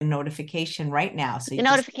notification right now. So The you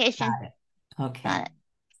just notification. got it. Okay. Got it.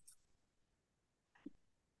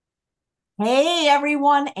 Hey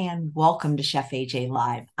everyone, and welcome to Chef AJ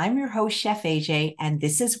Live. I'm your host, Chef AJ, and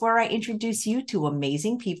this is where I introduce you to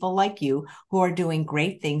amazing people like you who are doing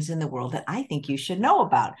great things in the world that I think you should know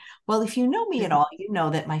about. Well, if you know me at all, you know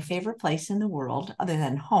that my favorite place in the world, other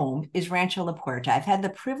than home, is Rancho La Puerta. I've had the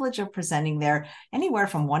privilege of presenting there anywhere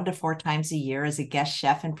from 1 to 4 times a year as a guest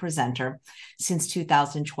chef and presenter since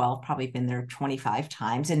 2012, probably been there 25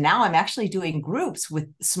 times. And now I'm actually doing groups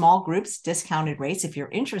with small groups, discounted rates if you're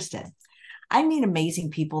interested. I meet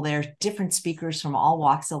amazing people there, different speakers from all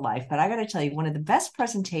walks of life. But I got to tell you, one of the best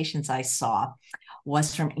presentations I saw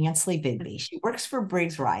was from Annslie Bigbee. She works for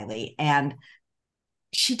Briggs Riley, and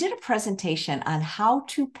she did a presentation on how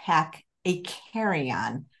to pack a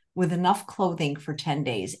carry-on with enough clothing for 10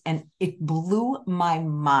 days. And it blew my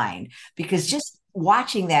mind because just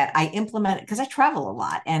watching that, I implemented because I travel a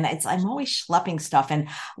lot and I'm always schlepping stuff. And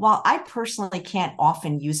while I personally can't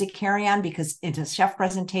often use a carry-on because it's a chef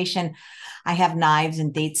presentation, I have knives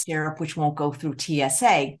and date syrup, which won't go through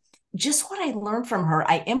TSA. Just what I learned from her,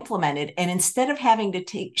 I implemented. And instead of having to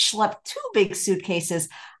schlep two big suitcases,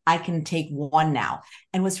 I can take one now.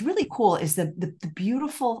 And what's really cool is the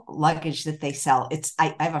beautiful luggage that they sell.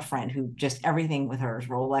 I have a friend who just everything with her is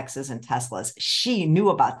Rolexes and Teslas. She knew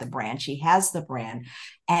about the brand. She has the brand.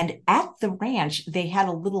 And at the ranch, they had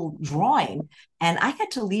a little drawing. And I had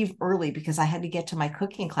to leave early because I had to get to my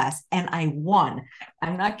cooking class. And I won.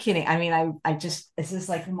 I'm not kidding. I mean, I just, this is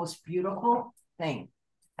like the most beautiful thing.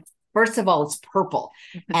 First of all, it's purple.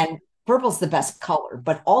 And purple's the best color,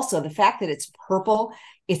 but also the fact that it's purple,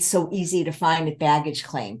 it's so easy to find at baggage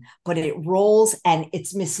claim, but it rolls and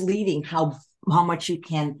it's misleading how much you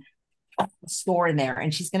can store in there.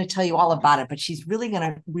 And she's going to tell you all about it, but she's really going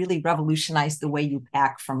to really revolutionize the way you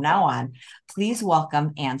pack from now on. Please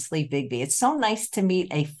welcome Annslie Bigbee. It's so nice to meet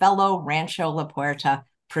a fellow Rancho La Puerta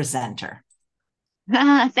presenter.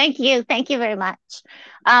 Thank you. Thank you very much.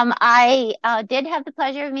 I did have the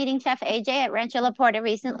pleasure of meeting Chef AJ at Rancho La Porta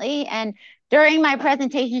recently. And during my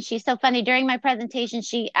presentation, she's so funny. During my presentation,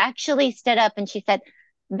 she actually stood up and she said,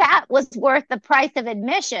 that was worth the price of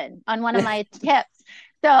admission on one of my tips.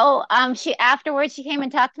 So she afterwards, she came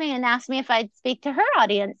and talked to me and asked me if I'd speak to her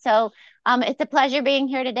audience. So it's a pleasure being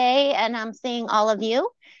here today and I'm seeing all of you.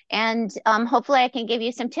 And hopefully I can give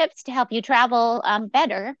you some tips to help you travel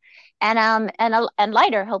better and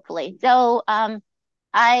lighter, hopefully. So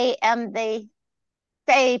I am they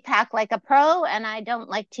say pack like a pro, and I don't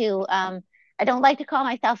like to call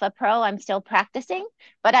myself a pro. I'm still practicing,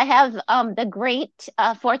 but I have the great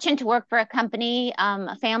fortune to work for a company,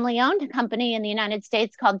 a family-owned company in the United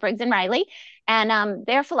States called Briggs and Riley, and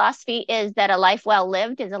their philosophy is that a life well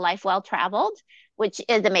lived is a life well traveled, which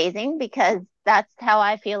is amazing because that's how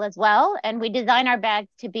I feel as well. And we design our bags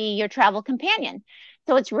to be your travel companion.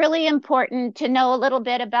 So it's really important to know a little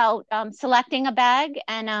bit about selecting a bag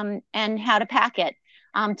and how to pack it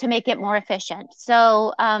to make it more efficient.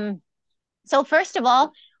 So first of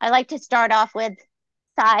all, I like to start off with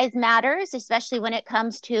size matters, especially when it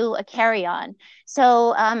comes to a carry-on.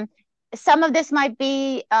 So some of this might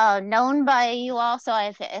be known by you all, so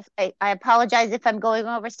I apologize if I'm going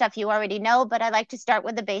over stuff you already know, but I like to start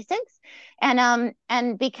with the basics.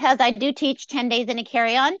 And because I do teach 10 days in a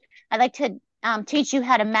carry-on, I like to teach you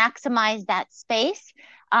how to maximize that space.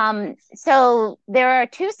 So there are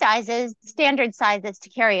two sizes, standard sizes to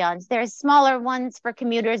carry-ons. There's smaller ones for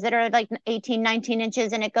commuters that are like 18, 19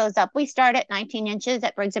 inches, and it goes up. We start at 19 inches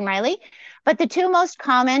at Briggs and Riley. But the two most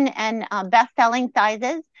common and best-selling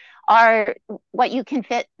sizes are what you can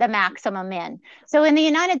fit the maximum in. So in the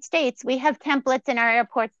United States, we have templates in our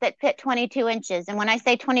airports that fit 22 inches. And when I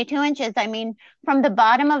say 22 inches, I mean from the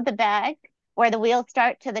bottom of the bag where the wheels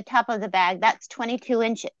start to the top of the bag, that's 22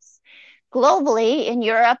 inches. Globally, in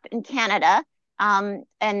Europe and Canada,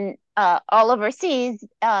 and all overseas,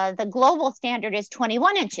 the global standard is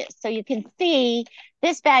 21 inches. So you can see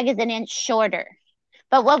this bag is an inch shorter.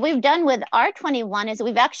 But what we've done with our 21 is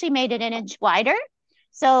we've actually made it an inch wider.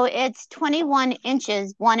 So it's 21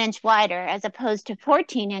 inches, 1 inch wider, as opposed to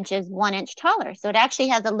 14 inches, 1 inch taller. So it actually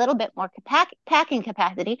has a little bit more packing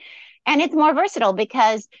capacity. And it's more versatile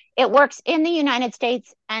because it works in the United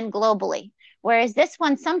States and globally. Whereas this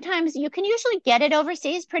one, sometimes you can usually get it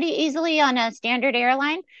overseas pretty easily on a standard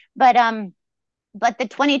airline, but the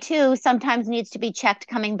 22 sometimes needs to be checked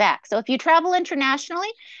coming back. So if you travel internationally,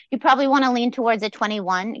 you probably want to lean towards a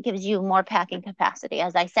 21. It gives you more packing capacity,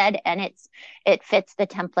 as I said, and it fits the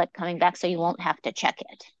template coming back, so you won't have to check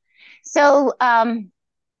it. So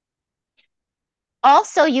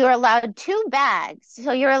Also, you're allowed two bags.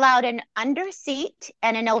 So you're allowed an under seat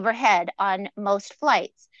and an overhead on most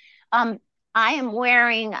flights. Um, I am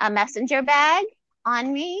wearing a messenger bag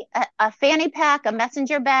on me, a fanny pack, a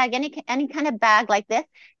messenger bag, any kind of bag like this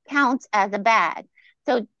counts as a bag.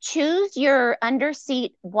 So choose your under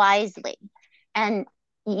seat wisely. And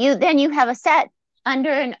you have a set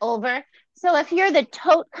under and over. So if you're the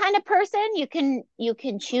tote kind of person, you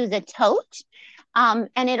can choose a tote, and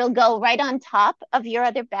it'll go right on top of your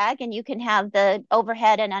other bag, and you can have the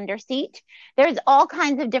overhead and under seat. There's all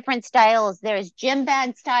kinds of different styles. There's gym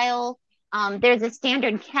bag style. There's a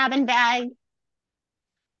standard cabin bag.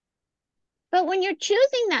 But when you're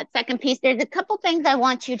choosing that second piece, there's a couple things I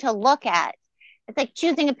want you to look at. It's like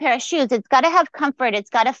choosing a pair of shoes. It's got to have comfort. It's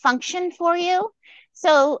got to function for you.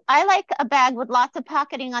 So I like a bag with lots of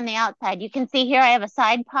pocketing on the outside. You can see here I have a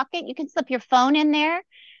side pocket. You can slip your phone in there.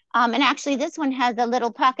 And actually, this one has a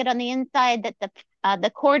little pocket on the inside that the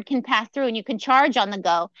cord can pass through and you can charge on the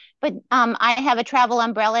go. But I have a travel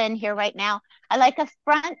umbrella in here right now. I like a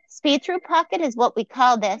front speed through pocket is what we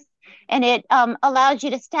call this. And it allows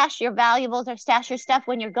you to stash your valuables or stash your stuff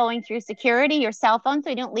when you're going through security, your cell phone, so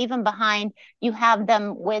you don't leave them behind. You have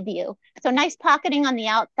them with you. So nice pocketing on the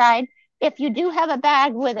outside. If you do have a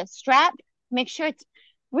bag with a strap, make sure it's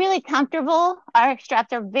really comfortable. Our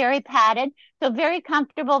straps are very padded, so very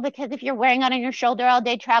comfortable, because if you're wearing it on your shoulder all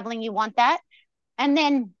day traveling, you want that. And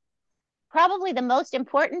then probably the most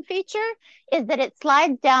important feature is that it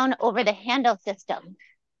slides down over the handle system.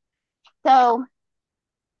 So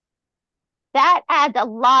that adds a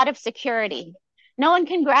lot of security. No one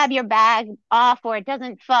can grab your bag off, or it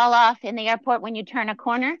doesn't fall off in the airport when you turn a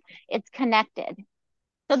corner. It's connected.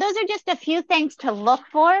 So those are just a few things to look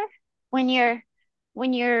for when you're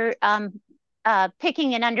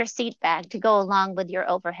picking an under seat bag to go along with your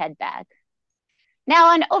overhead bag.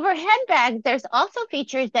 Now on overhead bags, there's also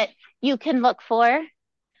features that you can look for.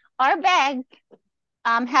 Our bags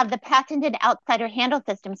have the patented outsider handle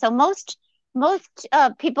system. So most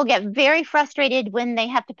people get very frustrated when they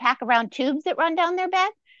have to pack around tubes that run down their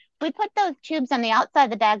bag. We put those tubes on the outside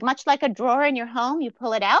of the bag, much like a drawer in your home. You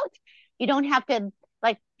pull it out. You don't have to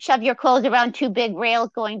like shove your clothes around two big rails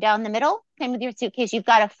going down the middle. Same with your suitcase. You've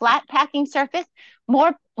got a flat packing surface,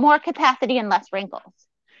 more capacity and less wrinkles.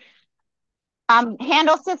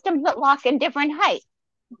 Handle systems that lock in different heights.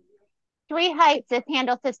 3 heights this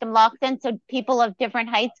handle system locks in, so people of different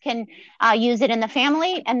heights can use it in the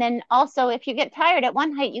family. And then also, if you get tired at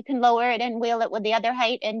one height, you can lower it and wheel it with the other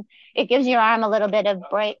height, and it gives your arm a little bit of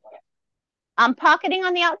break. Pocketing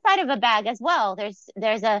on the outside of a bag as well.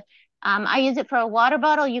 There's a I use it for a water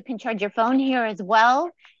bottle. You can charge your phone here as well.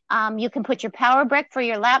 You can put your power brick for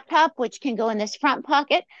your laptop, which can go in this front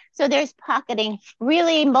pocket. So there's pocketing,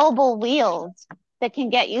 really mobile wheels that can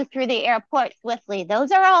get you through the airport swiftly.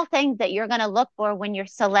 Those are all things that you're going to look for when you're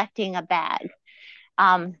selecting a bag.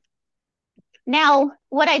 Now,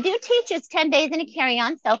 what I do teach is 10 days in a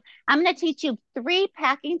carry-on. So I'm going to teach you 3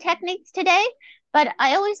 packing techniques today. But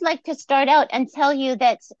I always like to start out and tell you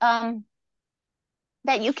that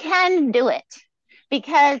that you can do it,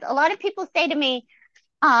 because a lot of people say to me,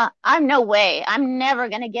 I'm no way. I'm never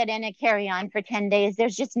going to get in a carry-on for 10 days.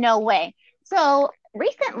 There's just no way. So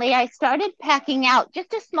recently I started packing out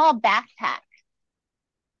just a small backpack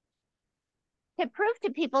to prove to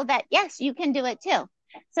people that, yes, you can do it too.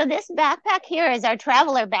 So this backpack here is our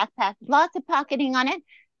traveler backpack, lots of pocketing on it,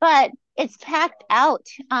 but it's packed out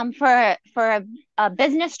for a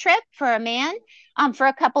business trip for a man for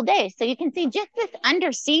a couple days. So you can see just this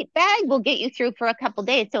under seat bag will get you through for a couple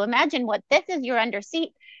days. So imagine what this is your under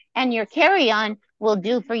seat and your carry-on will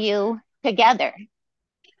do for you together.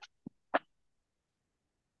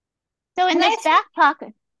 So in this back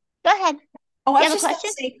pocket, go ahead. Oh, I was just going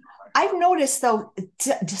to say, I've noticed though,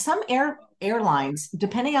 to some airlines,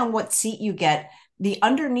 depending on what seat you get, the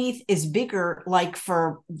underneath is bigger, like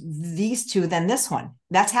for these two than this one.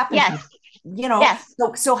 That's happened. Yes. You know, yes.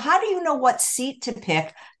 So how do you know what seat to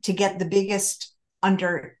pick to get the biggest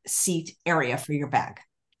under seat area for your bag?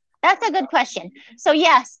 That's a good question. So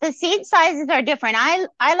yes, the seat sizes are different.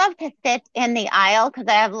 I love to sit in the aisle because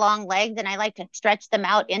I have long legs and I like to stretch them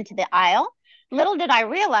out into the aisle. Little did I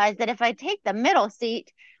realize that if I take the middle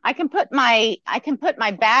seat, I can put my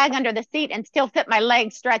bag under the seat and still fit my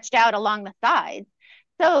legs stretched out along the sides.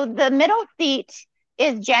 So the middle seat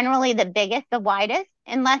is generally the biggest, the widest,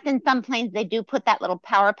 unless in some planes they do put that little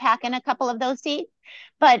power pack in a couple of those seats.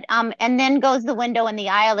 But and then goes the window, and the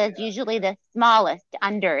aisle is usually the smallest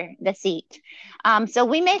under the seat. So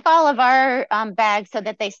we make all of our bags so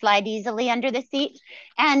that they slide easily under the seat.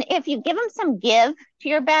 And if you give them some give to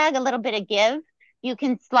your bag, a little bit of give, you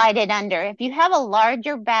can slide it under. If you have a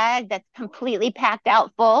larger bag that's completely packed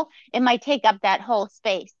out full, it might take up that whole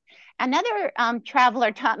space. Another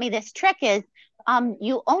traveler taught me this trick is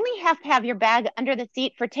you only have to have your bag under the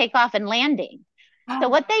seat for takeoff and landing. So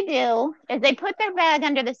what they do is they put their bag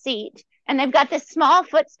under the seat and they've got this small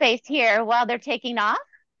foot space here while they're taking off.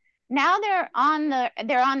 Now they're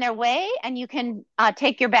on their way and you can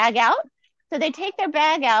take your bag out. So they take their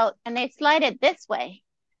bag out and they slide it this way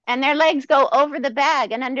and their legs go over the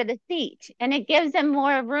bag and under the seat and it gives them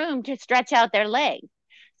more room to stretch out their legs.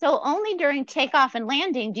 So only during takeoff and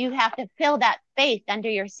landing do you have to fill that space under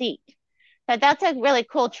your seat. But that's a really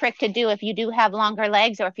cool trick to do if you do have longer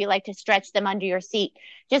legs or if you like to stretch them under your seat.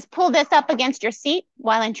 Just pull this up against your seat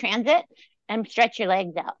while in transit and stretch your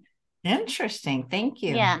legs out. Interesting. Thank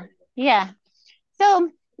you. Yeah. Yeah. So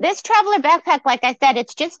this traveler backpack, like I said,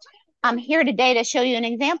 it's just I'm here today to show you an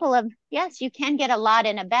example of, yes, you can get a lot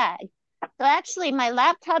in a bag. So actually my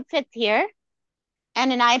laptop fits here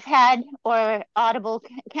and an iPad or Audible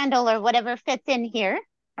Kindle or whatever fits in here.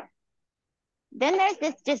 Then there's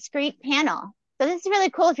this discrete panel. So this is really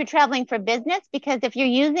cool if you're traveling for business, because if you're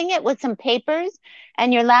using it with some papers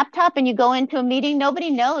and your laptop and you go into a meeting,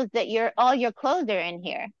 nobody knows that all your clothes are in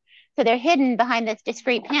here. So they're hidden behind this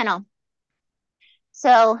discrete panel.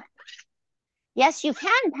 So yes, you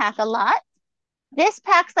can pack a lot. This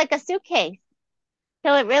packs like a suitcase.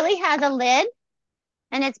 So it really has a lid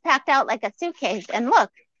and it's packed out like a suitcase. And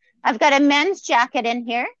look, I've got a men's jacket in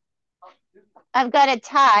here. I've got a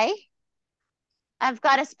tie. I've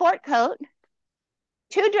got a sport coat,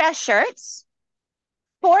 2 dress shirts,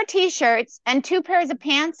 4 t-shirts, and 2 pairs of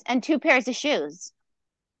pants and 2 pairs of shoes,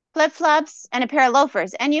 flip-flops, and a pair of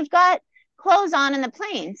loafers. And you've got clothes on in the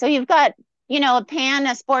plane. So you've got, a pant,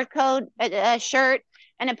 a sport coat, a shirt,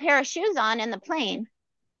 and a pair of shoes on in the plane.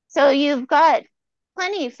 So you've got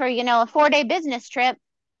plenty for, a 4-day business trip.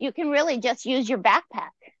 You can really just use your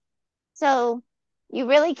backpack. So you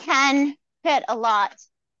really can fit a lot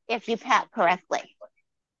if you pack correctly.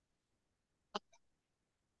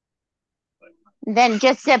 Then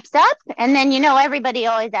just zips up. And then, everybody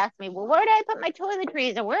always asks me, well, where do I put my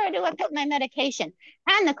toiletries or where do I put my medication?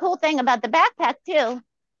 And the cool thing about the backpack too,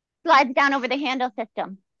 slides down over the handle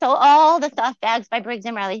system. So all the soft bags by Briggs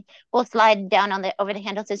and Riley will slide down over the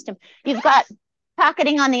handle system. You've got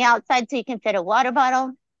pocketing on the outside so you can fit a water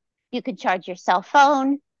bottle. You could charge your cell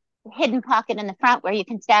phone, hidden pocket in the front where you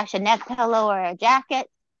can stash a neck pillow or a jacket.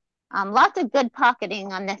 Lots of good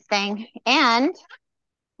pocketing on this thing. And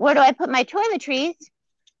where do I put my toiletries?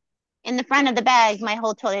 In the front of the bag, my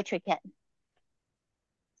whole toiletry kit.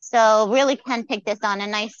 So really can take this on a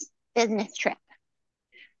nice business trip.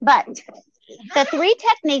 But the 3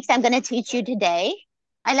 techniques I'm going to teach you today,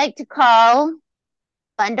 I like to call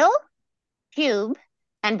bundle, cube,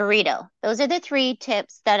 and burrito. Those are the 3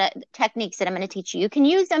 techniques that I'm going to teach you. You can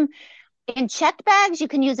use them in checked bags. You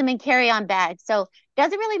can use them in carry-on bags. So it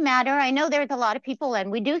doesn't really matter. I know there's a lot of people, and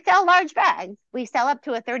we do sell large bags. We sell up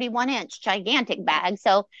to a 31-inch gigantic bag.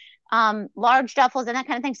 So large duffels and that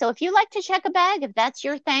kind of thing. So if you like to check a bag, if that's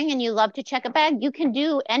your thing and you love to check a bag, you can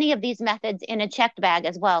do any of these methods in a checked bag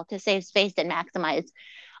as well to save space and maximize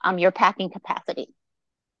your packing capacity.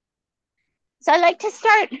 So I like to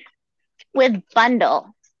start with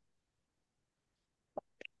bundle.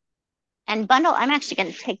 And bundle, I'm actually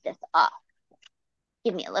going to take this off.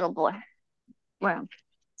 Give me a little more room.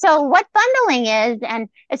 So what bundling is, and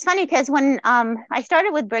it's funny because when I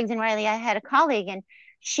started with Briggs and Riley, I had a colleague and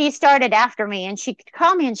she started after me and she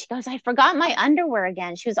called me and she goes, I forgot my underwear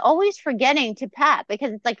again. She was always forgetting to pack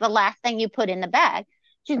because it's like the last thing you put in the bag.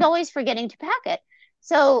 She's always forgetting to pack it.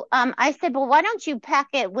 So I said, well, why don't you pack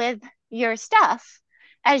it with your stuff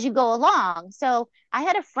as you go along? So I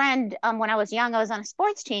had a friend when I was young, I was on a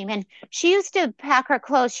sports team and she used to pack her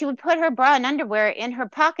clothes. She would put her bra and underwear in her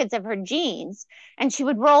pockets of her jeans and she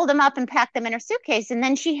would roll them up and pack them in her suitcase. And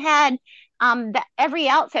then she had every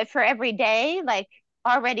outfit for every day, like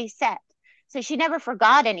already set. So she never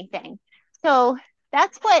forgot anything. So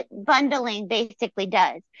that's what bundling basically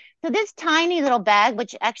does. So this tiny little bag,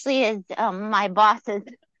 which actually is my boss's,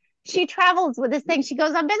 she travels with this thing. She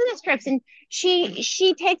goes on business trips and she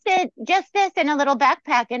takes it just this in a little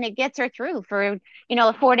backpack and it gets her through for, a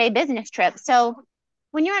 4-day business trip. So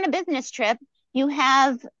when you're on a business trip, you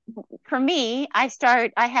have, for me, I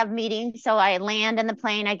have meetings. So I land in the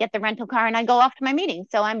plane, I get the rental car and I go off to my meeting.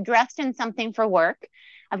 So I'm dressed in something for work.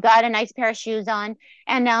 I've got a nice pair of shoes on.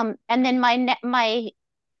 And then my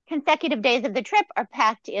consecutive days of the trip are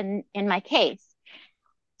packed in my case.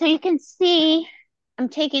 So you can see I'm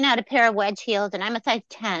taking out a pair of wedge heels and I'm a size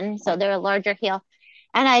 10, so they're a larger heel.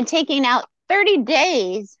 And I'm taking out 30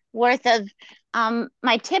 days worth of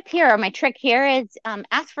my tip here or my trick here is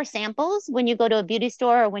ask for samples when you go to a beauty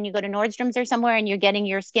store or when you go to Nordstrom's or somewhere and you're getting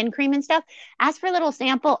your skin cream and stuff. Ask for little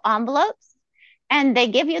sample envelopes and they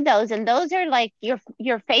give you those. And those are like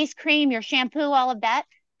your face cream, your shampoo, all of that.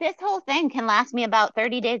 This whole thing can last me about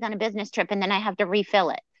 30 days on a business trip and then I have to refill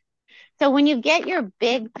it. So when you get your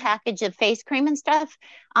big package of face cream and stuff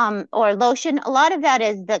or lotion, a lot of that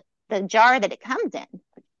is the jar that it comes in.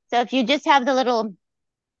 So if you just have the little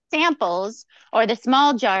samples or the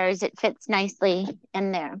small jars, it fits nicely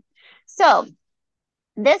in there. So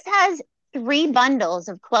this has 3 bundles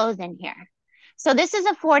of clothes in here. So this is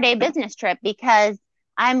a 4-day business trip because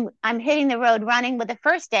I'm hitting the road running with the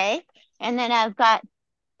first day, and then I've got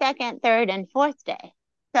second, third, and fourth day.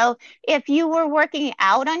 So if you were working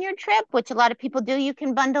out on your trip, which a lot of people do, you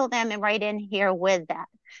can bundle them and right in here with that.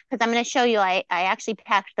 Because I'm going to show you, I actually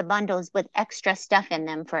packed the bundles with extra stuff in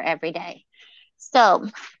them for every day. So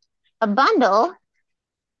a bundle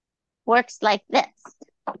works like this.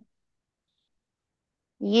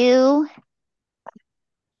 You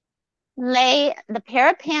lay the pair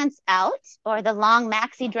of pants out or the long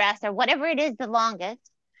maxi dress or whatever it is the longest,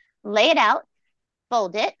 lay it out,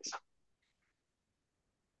 fold it.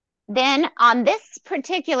 Then on this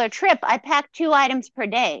particular trip, I pack 2 items per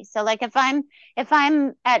day. So like if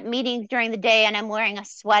I'm at meetings during the day and I'm wearing a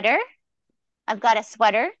sweater, I've got a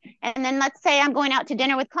sweater. And then let's say I'm going out to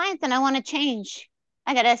dinner with clients and I want to change.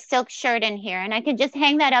 I got a silk shirt in here and I can just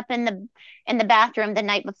hang that up in the bathroom the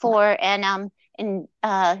night before. And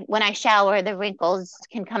when I shower, the wrinkles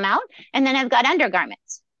can come out. And then I've got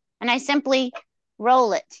undergarments and I simply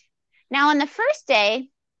roll it. Now on the first day,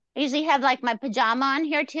 I usually have like my pajama on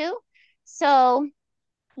here too. So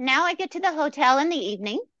now I get to the hotel in the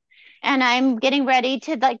evening and I'm getting ready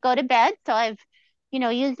to like go to bed. So I've,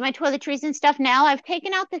 used my toiletries and stuff. Now I've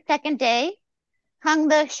taken out the second day, hung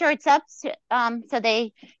the shirts up so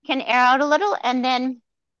they can air out a little, and then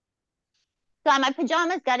got my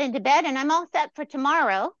pajamas, got into bed, and I'm all set for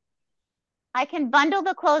tomorrow. I can bundle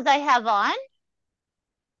the clothes I have on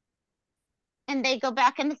and they go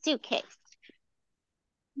back in the suitcase.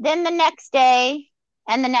 Then the next day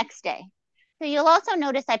and the next day. So you'll also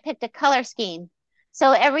notice I picked a color scheme.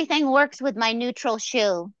 So everything works with my neutral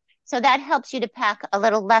shoe. So that helps you to pack a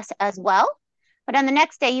little less as well. But on the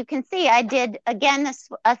next day, you can see I did, again,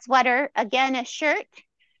 a sweater, again, a shirt,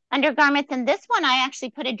 undergarments. And this one, I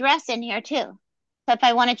actually put a dress in here too. So if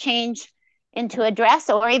I want to change into a dress,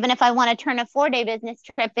 or even if I want to turn a 4-day business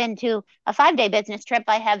trip into a 5-day business trip,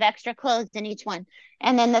 I have extra clothes in each one.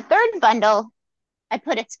 And then the third bundle, I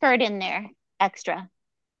put a skirt in there extra.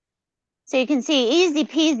 So you can see easy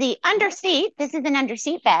peasy under seat. This is an under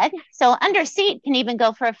seat bag. So under seat can even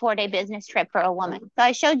go for a 4-day business trip for a woman. So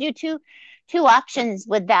I showed you two options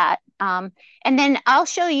with that. And then I'll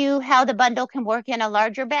show you how the bundle can work in a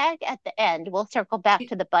larger bag at the end. We'll circle back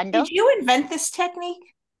to the bundle. Did you invent this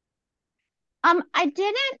technique? I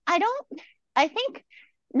think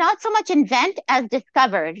not so much invent as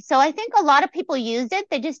discovered. So I think a lot of people use it.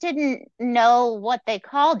 They just didn't know what they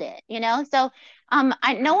called it, So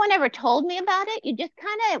no one ever told me about it. You just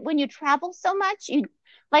kind of, when you travel so much,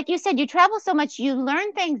 like you said, you travel so much, you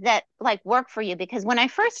learn things that like work for you. Because when I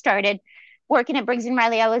first started working at Briggs and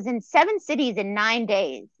Riley, I was in 7 cities in 9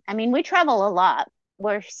 days. I mean, we travel a lot.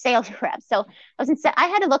 We're sales reps. So I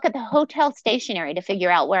had to look at the hotel stationery to figure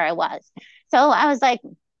out where I was. So I was like,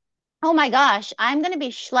 oh my gosh, I'm going to be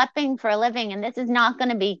schlepping for a living and this is not going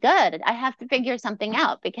to be good. I have to figure something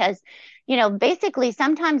out because, basically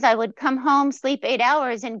sometimes I would come home, sleep 8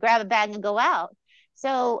 hours and grab a bag and go out.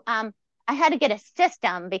 So I had to get a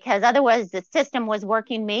system because otherwise the system was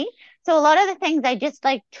working me. So a lot of the things I just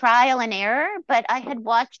like trial and error, but I had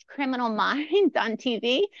watched Criminal Minds on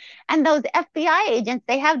TV and those FBI agents,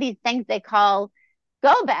 they have these things they call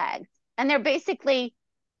go bags. And they're basically,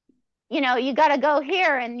 you got to go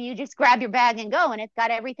here and you just grab your bag and go and it's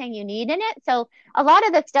got everything you need in it. So a lot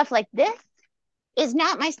of the stuff like this is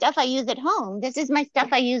not my stuff I use at home. This is my stuff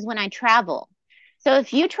I use when I travel. So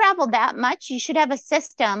if you travel that much, you should have a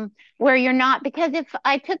system where you're not, because if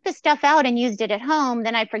I took the stuff out and used it at home,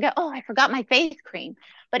 then I forgot my face cream.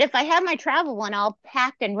 But if I have my travel one all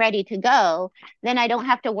packed and ready to go, then I don't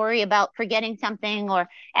have to worry about forgetting something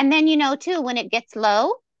and then, too, when it gets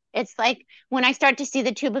low, it's like when I start to see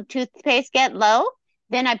the tube of toothpaste get low,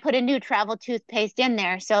 then I put a new travel toothpaste in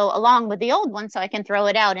there. So along with the old one, so I can throw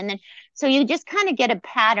it out. And then, so you just kind of get a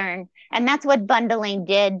pattern. And that's what bundling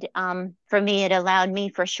did for me. It allowed me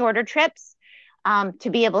for shorter trips to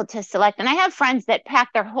be able to select. And I have friends that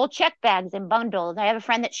pack their whole check bags in bundles. I have a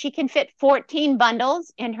friend that she can fit 14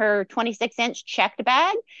 bundles in her 26-inch checked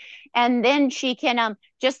bag. And then she can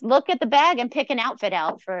just look at the bag and pick an outfit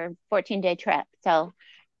out for a 14-day trip. So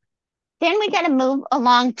then we got to move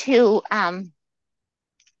along to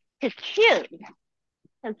cube.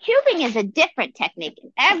 So cubing is a different technique.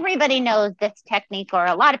 Everybody knows this technique, or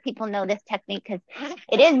a lot of people know this technique because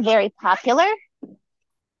it is very popular.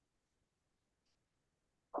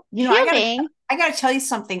 You know, Cubing, I gotta tell you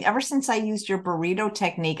something. Ever since I used your burrito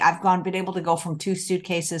technique, been able to go from two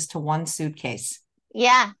suitcases to one suitcase.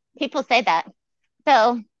 yeah, people say that.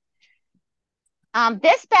 So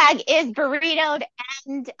this bag is burritoed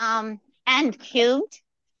and cubed.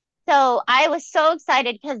 So I was so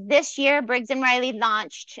excited because this year Briggs and Riley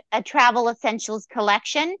launched a travel essentials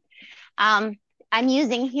collection. Um, I'm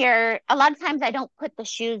using here, a lot of times I don't put the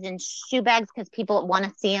shoes in shoe bags because people want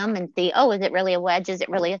to see them and see, oh, is it really a wedge? Is it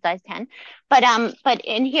really a size 10? But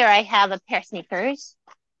in here I have a pair of sneakers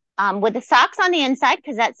with the socks on the inside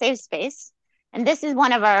because that saves space. And this is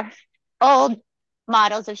one of our old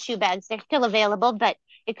models of shoe bags. They're still available, but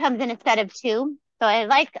it comes in a set of two. So I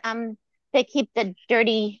like they keep the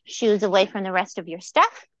dirty shoes away from the rest of your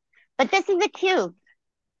stuff. But this is a cube.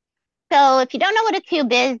 So if you don't know what a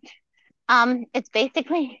cube is, it's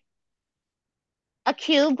basically a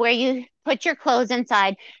cube where you put your clothes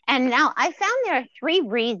inside. And now I found there are three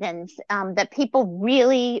reasons that people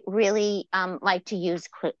really, really like to use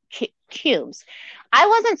cubes. I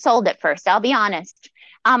wasn't sold at first, I'll be honest.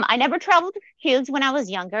 I never traveled with cubes when I was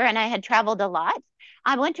younger, and I had traveled a lot.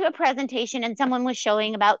 I went to a presentation and someone was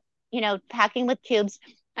showing about, packing with cubes.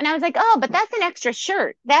 And I was like, oh, but that's an extra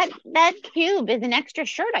shirt. That cube is an extra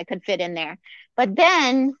shirt I could fit in there. But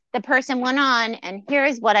then the person went on, and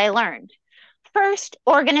here's what I learned. First,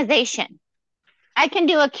 organization. I can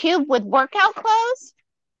do a cube with workout clothes,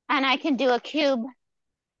 and I can do a cube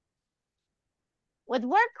with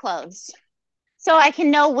work clothes. So I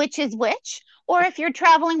can know which is which. Or if you're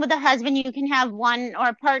traveling with a husband, you can have one, or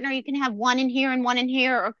a partner, you can have one in here and one in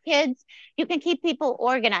here, or kids. You can keep people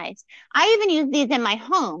organized. I even use these in my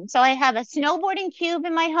home. So I have a snowboarding cube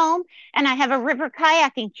in my home, and I have a river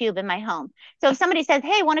kayaking cube in my home. So if somebody says,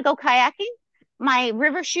 hey, want to go kayaking? My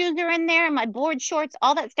river shoes are in there, my board shorts,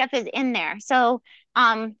 all that stuff is in there. So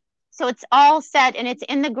it's all set and it's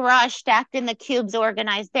in the garage, stacked in the cubes,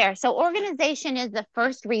 organized there. So organization is the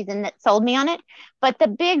first reason that sold me on it. But the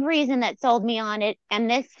big reason that sold me on it, and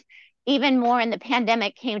this even more in the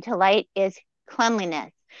pandemic came to light, is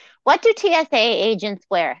cleanliness. What do TSA agents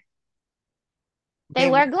wear? They They,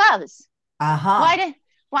 wear gloves. uh-huh.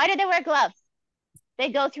 Why do they wear gloves? They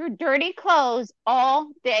go through dirty clothes all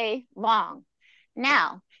day long.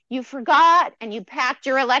 Now, you forgot and you packed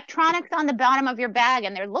your electronics on the bottom of your bag,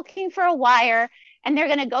 and they're looking for a wire, and they're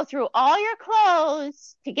going to go through all your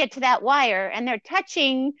clothes to get to that wire, and they're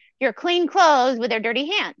touching your clean clothes with their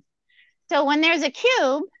dirty hands. So when there's a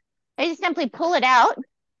cube, they just simply pull it out.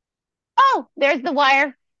 Oh, there's the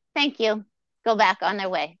wire. Thank you. Go back on their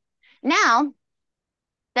way. Now,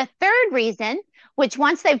 the third reason, which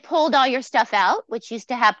once they've pulled all your stuff out, which used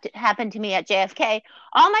to happen to me at JFK,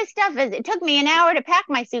 all my stuff it took me an hour to pack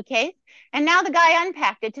my suitcase. And now the guy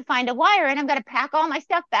unpacked it to find a wire, and I'm going to pack all my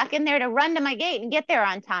stuff back in there to run to my gate and get there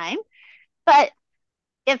on time. But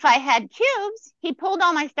if I had cubes, he pulled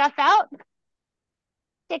all my stuff out,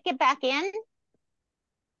 stick it back in.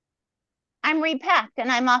 I'm repacked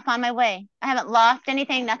and I'm off on my way. I haven't lost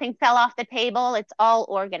anything. Nothing fell off the table. It's all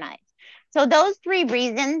organized. So those three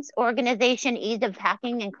reasons, organization, ease of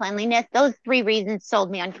packing, and cleanliness, those three reasons sold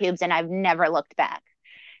me on cubes, and I've never looked back.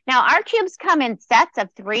 Now, our cubes come in sets of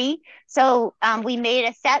three. So we made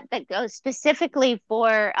a set that goes specifically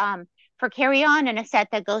for carry-on, and a set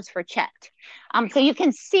that goes for checked. So you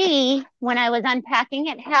can see when I was unpacking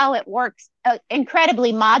it, how it works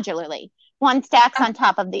incredibly modularly. One stacks on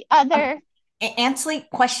top of the other. Annslie,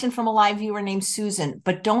 question from a live viewer named Susan,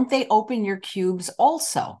 but don't they open your cubes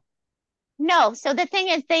also? No. So the thing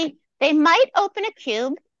is, they might open a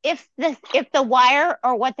cube if the wire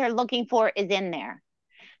or what they're looking for is in there.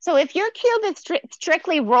 So if your cube is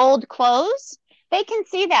strictly rolled closed, they can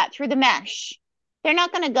see that through the mesh. They're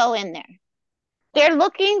not going to go in there.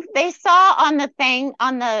 They saw on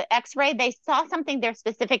the x-ray, they saw something they're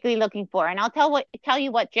specifically looking for. And I'll tell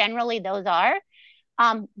you what generally those are.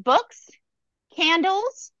 Books,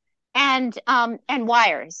 candles, and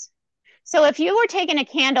wires. So if you were taking a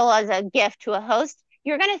candle as a gift to a host,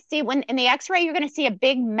 you're going to see in the x-ray, you're going to see a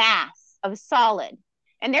big mass of solid,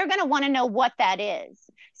 and they're going to want to know what that is.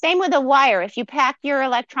 Same with a wire. If you pack your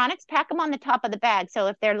electronics, pack them on the top of the bag. So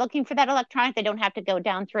if they're looking for that electronic, they don't have to go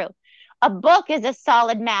down through. A book is a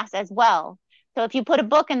solid mass as well. So if you put a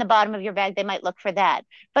book in the bottom of your bag, they might look for that.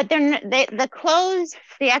 But the clothes,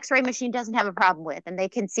 the X-ray machine doesn't have a problem with, and they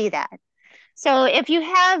can see that. So if you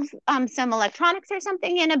have some electronics or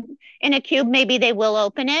something in a cube, maybe they will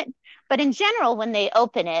open it. But in general, when they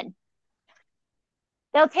open it,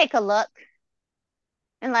 they'll take a look,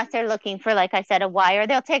 unless they're looking for, like I said, a wire.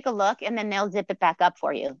 They'll take a look and then they'll zip it back up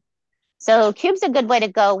for you. So cube's a good way to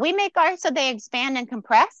go. We make ours so they expand and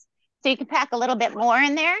compress. So you can pack a little bit more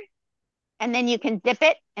in there, and then you can zip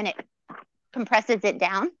it and it compresses it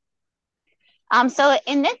down. So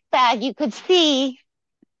in this bag, you could see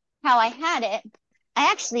how I had it.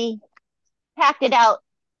 I actually packed it out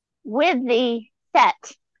with the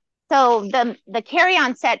set. So the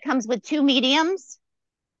carry-on set comes with 2 mediums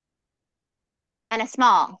and a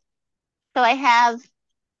small. So I have,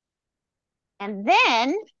 and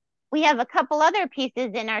then we have a couple other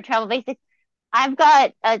pieces in our travel basics. I've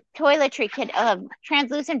got a toiletry kit, a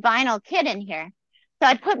translucent vinyl kit in here. So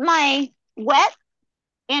I put my wet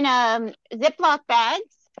in a Ziploc bags.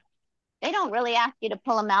 They don't really ask you to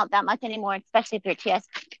pull them out that much anymore, especially if you're TS.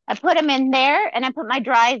 I put them in there, and I put my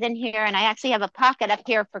dries in here, and I actually have a pocket up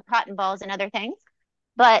here for cotton balls and other things.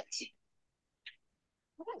 But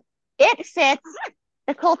it fits.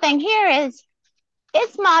 The cool thing here is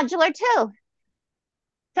it's modular too.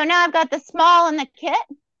 So now I've got the small in the kit.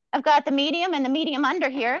 I've got the medium and the medium under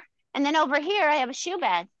here. And then over here, I have a shoe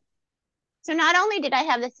bag. So not only did I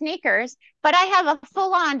have the sneakers, but I have a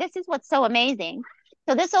full on, this is what's so amazing.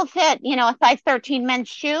 So this will fit, you know, a size 13 men's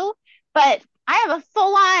shoe, but I have a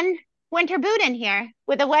full on winter boot in here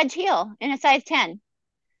with a wedge heel in a size 10.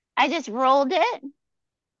 I just rolled it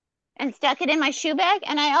and stuck it in my shoe bag.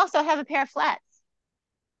 And I also have a pair of flats.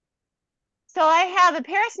 So I have a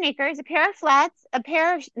pair of sneakers, a pair of flats, a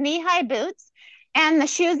pair of knee-high boots, and the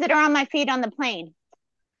shoes that are on my feet on the plane.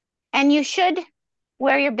 And you should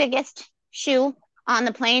wear your biggest shoe on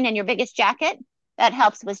the plane and your biggest jacket. That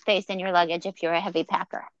helps with space in your luggage if you're a heavy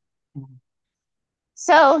packer.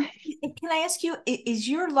 So can I ask you, is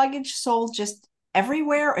your luggage sold just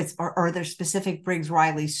everywhere? Or are there specific Briggs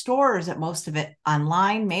Riley stores? Or is it most of it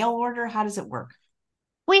online, mail order? How does it work?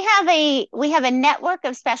 we have a network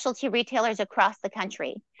of specialty retailers across the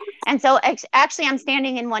country. And so actually I'm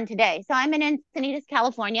standing in one today. So I'm in Encinitas,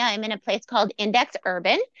 California. I'm in a place called Index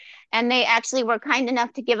Urban. And they actually were kind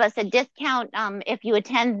enough to give us a discount. If you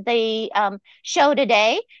attend the show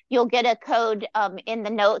today, you'll get a code in the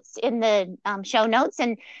notes, in the show notes,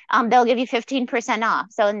 and they'll give you 15% off.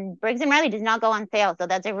 So Briggs & Riley does not go on sale. So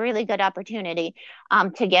that's a really good opportunity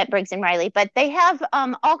to get Briggs & Riley. But they have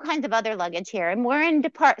all kinds of other luggage here. And we're in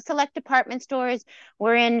select department stores.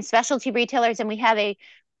 We're in specialty retailers, and we have a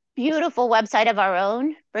beautiful website of our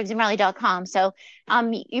own, briggsandriley.com. So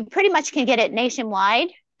you pretty much can get it nationwide.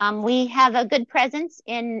 We have a good presence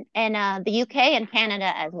in the UK and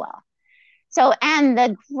Canada as well. So, and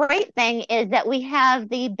the great thing is that we have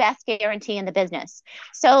the best guarantee in the business.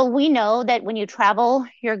 So we know that when you travel,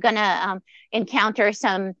 you're going to encounter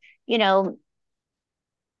some, you know,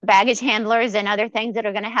 baggage handlers and other things that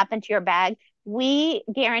are going to happen to your bag. We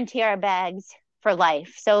guarantee our bags for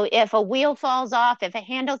life. So if a wheel falls off, if a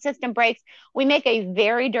handle system breaks, we make a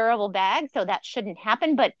very durable bag, so that shouldn't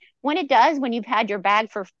happen. But when it does, when you've had your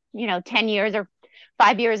bag for, you know, 10 years or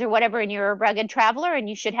 5 years or whatever, and you're a rugged traveler and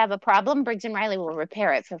you should have a problem, Briggs & Riley will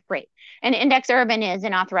repair it for free. And Index Urban is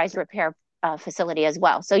an authorized repair facility as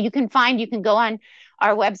well. So you can go on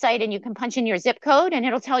our website and you can punch in your zip code and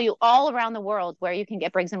it'll tell you all around the world where you can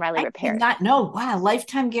get Briggs & Riley repaired. I did not know. Wow,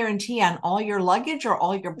 lifetime guarantee on all your luggage or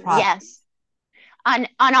all your products? Yes. On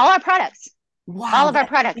all our products. Wow, all of our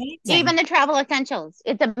products, amazing. Even the travel essentials.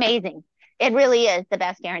 It's amazing. It really is the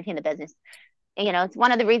best guarantee in the business. You know, it's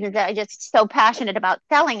one of the reasons that I'm just so passionate about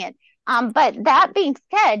selling it. But that being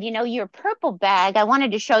said, you know, your purple bag, I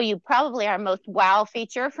wanted to show you probably our most wow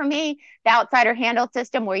feature for me, the outsider handle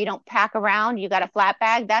system where you don't pack around. You got a flat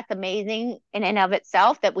bag. That's amazing in and of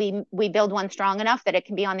itself, that we build one strong enough that it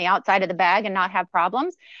can be on the outside of the bag and not have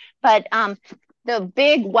problems. But the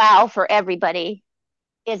big wow for everybody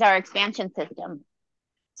is our expansion system.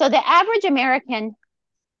 So the average American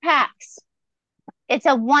packs, it's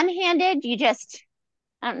a one-handed,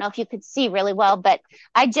 I don't know if you could see really well, but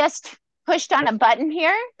I just pushed on a button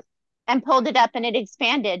here and pulled it up and it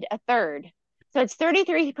expanded a third. So it's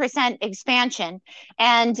 33% expansion,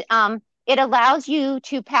 and it allows you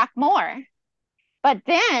to pack more. But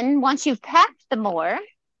then once you've packed the more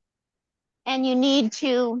and you need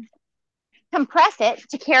to compress it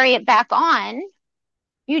to carry it back on,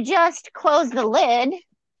 you just close the lid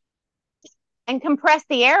and compress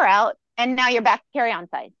the air out, and now you're back to carry-on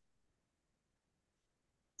size.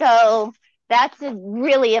 So That's a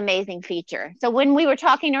really amazing feature. So when we were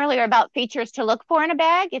talking earlier about features to look for in a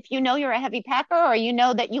bag, if you know you're a heavy packer or you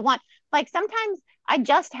know that you want, like sometimes I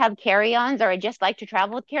just have carry-ons or I just like to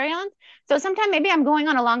travel with carry-ons. So sometimes maybe I'm going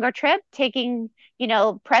on a longer trip, taking,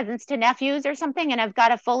 presents to nephews or something, and I've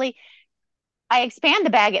got I expand the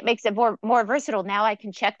bag. It makes it more versatile. Now I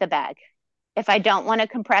can check the bag. If I don't want to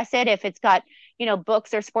compress it, if it's got,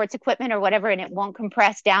 books or sports equipment or whatever, and it won't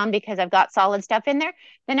compress down because I've got solid stuff in there,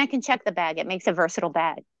 then I can check the bag. It makes a versatile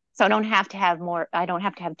bag. So I don't have to have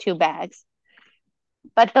two bags.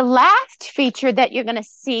 But the last feature that you're going to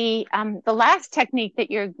see, the last technique that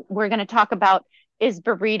we're going to talk about is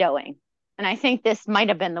burritoing. And I think this might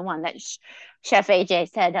have been the one that Chef AJ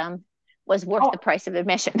said was worth the Oh, price of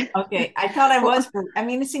admission. okay. I thought I was, but I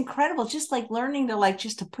mean, it's incredible. Just like learning to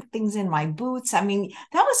just to put things in my boots. I mean,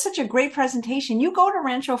 that was such a great presentation. You go to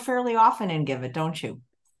Rancho fairly often and give it, don't you?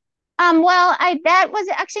 Well, that was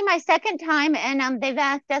actually my second time, and they've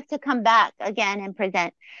asked us to come back again and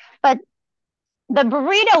present. But the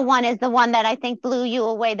burrito one is the one that I think blew you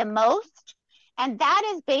away the most. And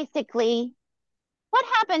that is basically what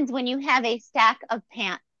happens when you have a stack of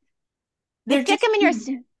pants. You They're stick just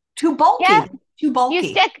them in too yeah, bulky, too you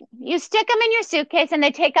bulky. stick them in your suitcase and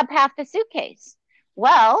they take up half the suitcase.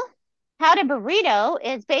 Well, how to burrito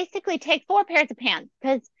is basically take 4 pairs of pants,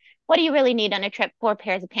 because what do you really need on a trip? 4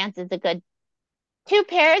 pairs of pants is a good 2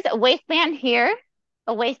 pairs, a waistband here,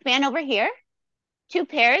 a waistband over here, 2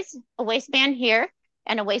 pairs, a waistband here,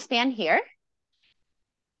 and a waistband here.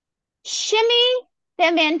 Shimmy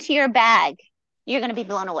them into your bag. You're going to be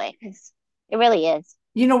blown away because it really is.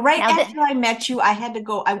 Right Now that, after I met you, I had to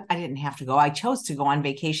go. I didn't have to go. I chose to go on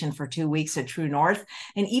vacation for 2 weeks at True North.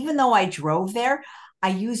 And even though I drove there, I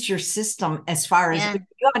used your system as far as yeah,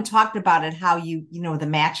 you haven't talked about it, how the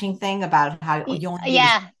matching thing about how you only need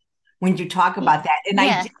yeah, when you talk about that. And I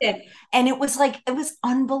yeah, did it. And it was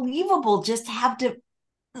unbelievable just to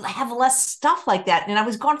have less stuff like that. And I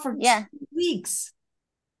was gone for yeah, 2 weeks.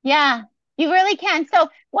 yeah. You really can. So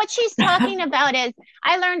what she's talking about is,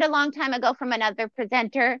 I learned a long time ago from another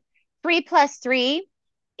presenter, 3 plus 3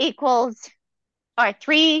 equals, or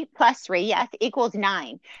 3 plus 3, yes, equals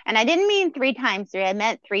 9. And I didn't mean 3 times 3, I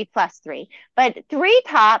meant 3 plus 3. But 3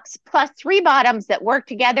 tops plus 3 bottoms that work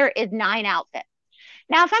together is 9 outfits.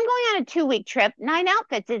 Now, if I'm going on a 2 week trip, 9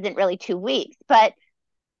 outfits isn't really 2 weeks, but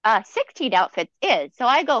 16 outfits is. So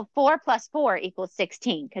I go 4 plus 4 equals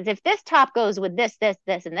 16. Because if this top goes with this,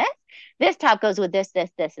 and this top goes with this,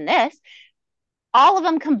 and this, all of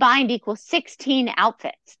them combined equals 16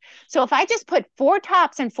 outfits. So if I just put 4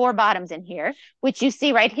 tops and 4 bottoms in here, which you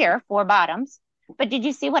see right here, 4 bottoms, but did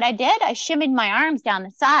you see what I did? I shimmied my arms down the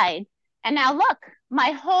side. And now look,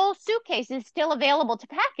 my whole suitcase is still available to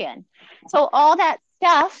pack in. So all that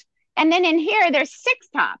stuff. And then in here, there's 6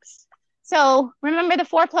 tops. So remember the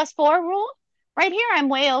 4 plus 4 rule? Right here, I'm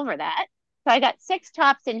way over that. So I got 6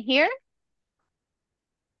 tops in here.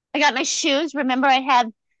 I got my shoes. Remember, I have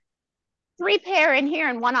 3 pair in here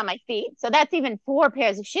and 1 on my feet. So that's even 4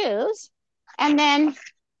 pairs of shoes. And then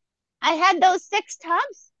I had those 6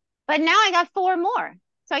 tops, but now I got 4 more.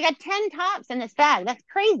 So I got 10 tops in this bag. That's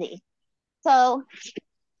crazy. So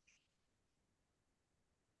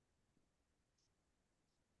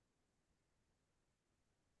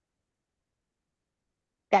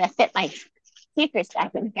gotta fit my sneakers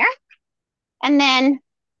back in here. And then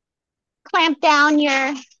clamp down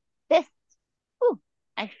this. Ooh,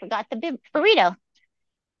 I forgot the burrito.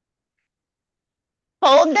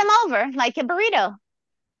 Fold them over like a burrito.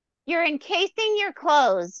 You're encasing your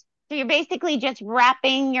clothes. So you're basically just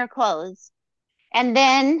wrapping your clothes. And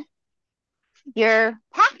then your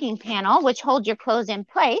packing panel, which holds your clothes in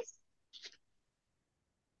place,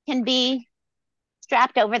 can be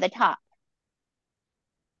strapped over the top.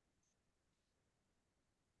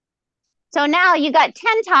 So now you got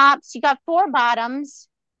 10 tops, you got 4 bottoms,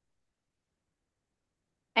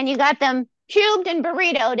 and you got them cubed and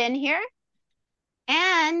burritoed in here.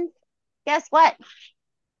 And guess what?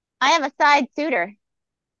 I have a side suitor.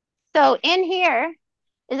 So in here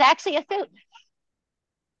is actually a suit.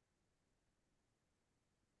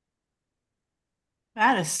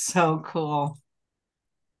 That is so cool.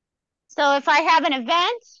 So if I have an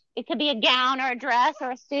event, it could be a gown or a dress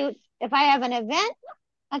or a suit. If I have an event,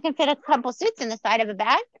 I can fit a couple suits in the side of a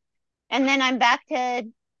bag. And then I'm back to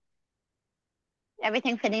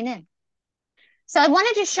everything fitting in. So I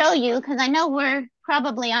wanted to show you, because I know we're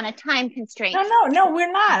probably on a time constraint. No,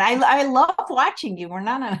 we're not. I love watching you. We're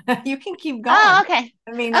not you can keep Oh, going. okay.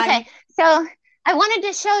 I mean, Okay. So I wanted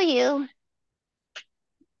to show you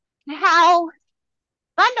how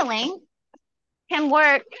bundling can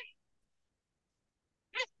work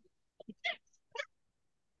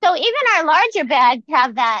So even our larger bags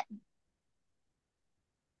have that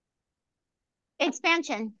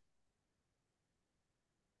expansion.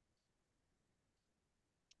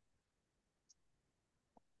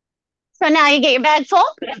 So now you get your bag full,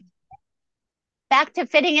 back to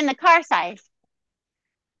fitting in the car size.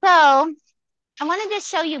 So I wanted to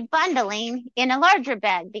show you bundling in a larger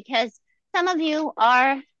bag because some of you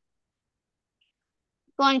are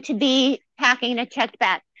going to be packing a checked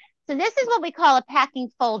bag. So this is what we call a packing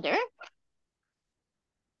folder.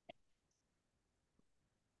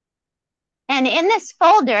 And in this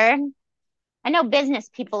folder, I know business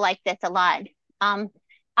people like this a lot. I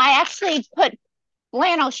actually put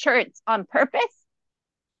flannel shirts on purpose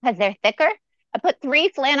because they're thicker. I put 3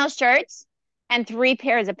 flannel shirts and 3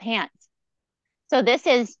 pairs of pants. So this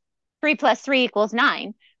is 3 plus 3 equals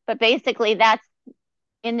 9. But basically that's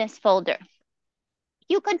in this folder.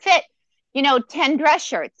 You could fit, 10 dress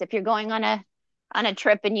shirts if you're going on a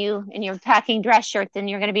trip and you're packing dress shirts and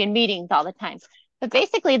you're going to be in meetings all the time. But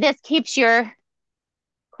basically this keeps your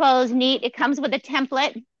clothes neat. It comes with a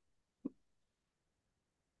template.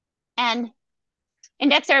 And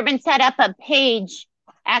Index Urban set up a page.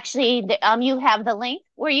 Actually, you have the link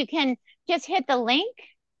where you can just hit the link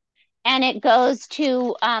and it goes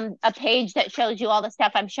to a page that shows you all the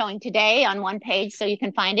stuff I'm showing today on one page so you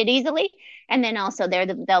can find it easily. And then also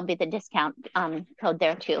there'll be the discount code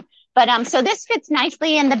there too. But so this fits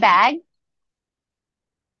nicely in the bag.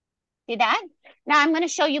 See that? Now I'm going to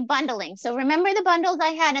show you bundling. So remember the bundles I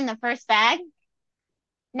had in the first bag?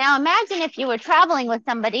 Now imagine if you were traveling with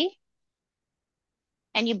somebody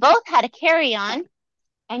and you both had a carry-on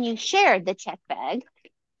and you shared the check bag.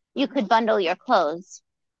 You could bundle your clothes.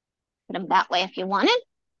 Put them that way if you wanted.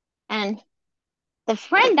 And the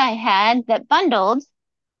friend I had that bundled,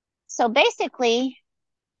 so basically,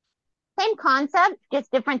 same concept,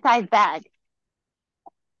 just different size bag.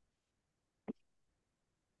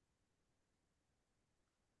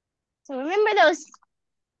 So remember those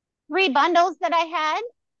 3 bundles that I had?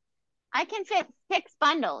 I can fit 6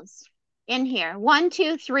 bundles in here. 1,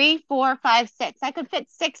 2, 3, 4, 5, 6. I could fit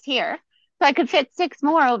 6 here. So I could fit 6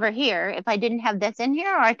 more over here if I didn't have this in here,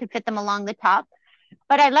 or I could fit them along the top.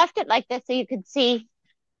 But I left it like this so you could see.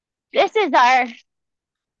 This is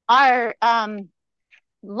our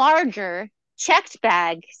larger checked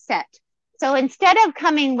bag set. So instead of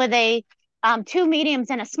coming with a 2 mediums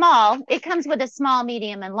and a small, it comes with a small,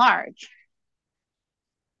 medium, and large.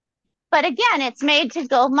 But again, it's made to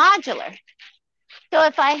go modular. So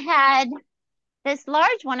if I had this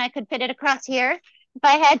large one, I could fit it across here. If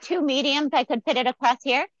I had 2 mediums, I could fit it across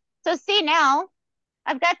here. So see now,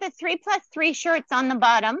 I've got the 3 plus 3 shirts on the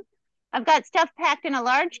bottom. I've got stuff packed in a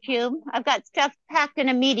large cube. I've got stuff packed in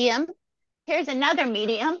a medium. Here's another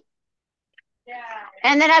medium.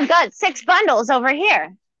 And then I've got 6 bundles over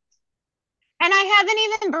here. And I haven't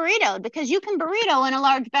even burritoed because you can burrito in a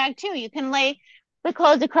large bag too. You can lay the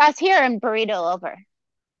clothes across here and burrito over.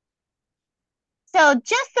 So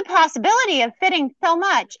just the possibility of fitting so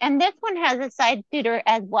much. And this one has a side suiter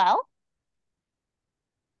as well.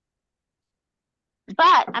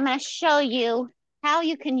 But I'm going to show you how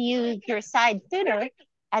you can use your side suiter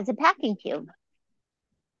as a packing cube.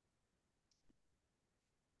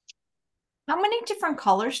 How many different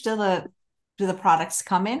colors do the products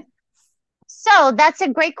come in? So that's a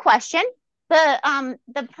great question. The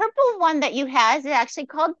purple one that you have is actually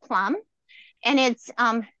called Plum, and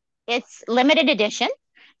it's limited edition,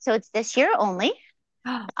 so it's this year only.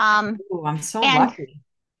 Ooh, I'm so And lucky.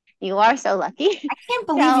 you are so lucky. I can't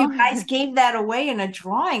believe you guys gave that away in a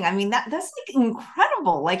drawing. I mean, that's like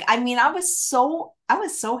incredible. Like, I mean, I was so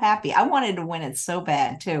happy. I wanted to win it so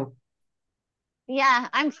bad too. Yeah,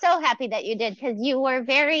 I'm so happy that you did because you were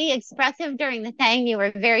very expressive during the thing. You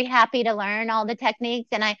were very happy to learn all the techniques.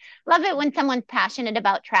 And I love it when someone's passionate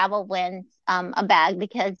about travel wins a bag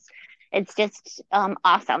because it's just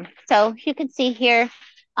awesome. So you can see here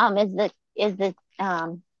is the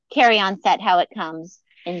carry-on set, how it comes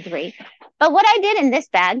in 3. But what I did in this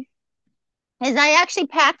bag is I actually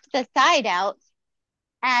packed the side out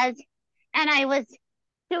and I was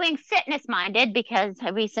doing fitness minded because I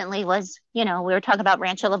recently was, we were talking about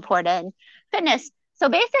Rancho La Porta and fitness. So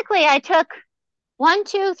basically I took 1,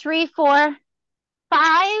 2, 3, 4,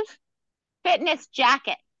 5 fitness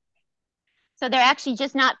jackets. So they're actually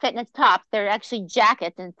just not fitness tops. They're actually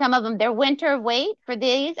jackets. And some of them, they're winter weight for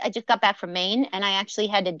these. I just got back from Maine and I actually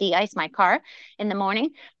had to de-ice my car in the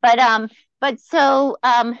morning. But so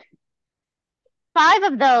 5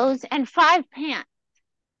 of those and 5 pants.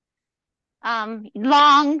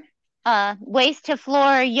 Long waist to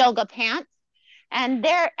floor yoga pants. And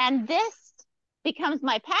this becomes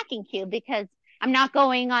my packing cube because I'm not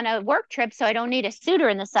going on a work trip, so I don't need a suitor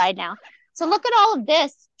in the side now. So look at all of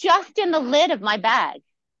this just in the lid of my bag.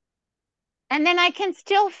 And then I can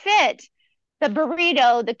still fit the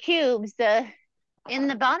burrito, the cubes, in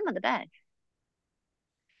the bottom of the bag.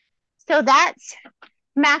 So that's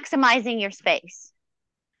maximizing your space.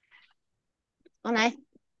 And I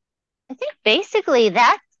think basically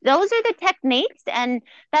those are the techniques, and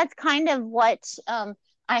that's kind of what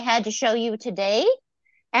I had to show you today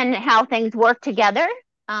and how things work together.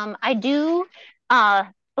 I do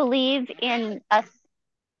believe in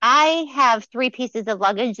I have 3 pieces of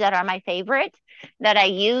luggage that are my favorite that I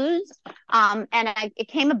use. It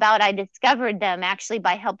came about, I discovered them actually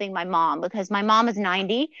by helping my mom, because my mom is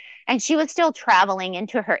 90 and she was still traveling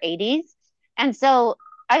into her 80s. And so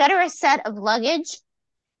I got her a set of luggage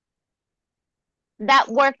that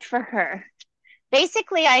worked for her.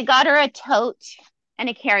 Basically, I got her a tote and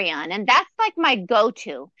a carry-on, and that's like my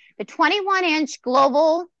go-to. The 21-inch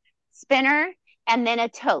global spinner and then a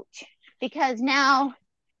tote, because now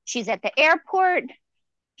she's at the airport,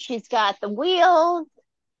 she's got the wheels,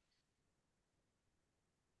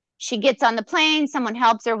 she gets on the plane, someone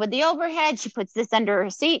helps her with the overhead, she puts this under her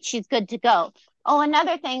seat, she's good to go. Oh,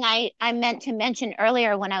 another thing I meant to mention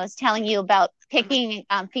earlier when I was telling you about picking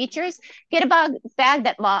features, get a bag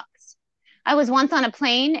that locks. I was once on a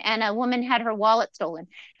plane and a woman had her wallet stolen,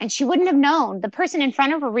 and she wouldn't have known. The person in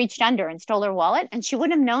front of her reached under and stole her wallet, and she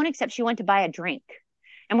wouldn't have known except she went to buy a drink.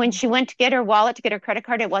 And when she went to get her wallet, to get her credit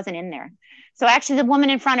card, it wasn't in there. So actually the woman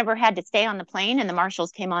in front of her had to stay on the plane, and the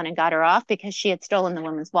marshals came on and got her off because she had stolen the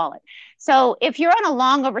woman's wallet. So if you're on a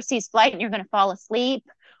long overseas flight and you're going to fall asleep,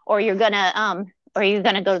 or you're going to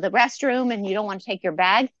go to the restroom and you don't want to take your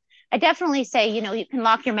bag, I definitely say, you can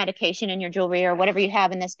lock your medication and your jewelry or whatever you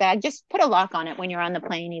have in this bag. Just put a lock on it when you're on the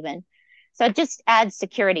plane even. So it just adds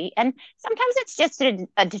security. And sometimes it's just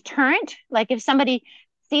a deterrent. Like if somebody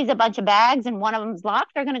sees a bunch of bags and one of them's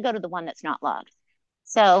locked, they're going to go to the one that's not locked.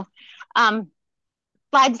 So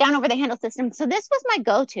slides down over the handle system. So this was my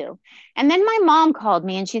go-to. And then my mom called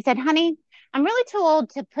me and she said, honey, I'm really too old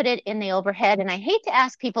to put it in the overhead, and I hate to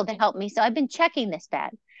ask people to help me. So I've been checking this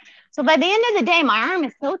bag. So by the end of the day, my arm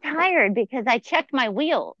is so tired because I checked my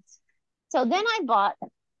wheels. So then I bought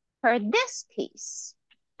her this piece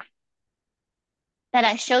that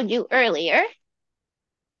I showed you earlier.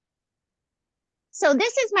 So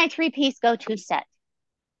this is my 3-piece go-to set.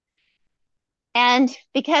 And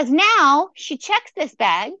because now she checks this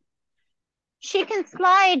bag, she can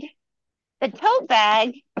slide the tote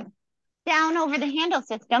bag down over the handle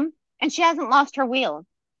system, and she hasn't lost her wheels.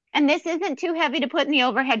 And this isn't too heavy to put in the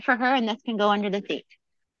overhead for her, and this can go under the seat.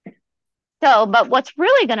 So, but what's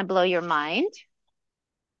really going to blow your mind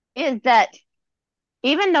is that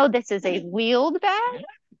even though this is a wheeled bag,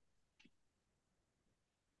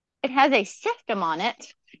 it has a system on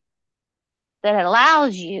it that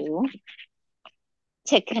allows you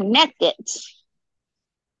to connect it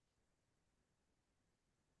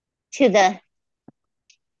to the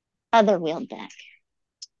other wheeled bag.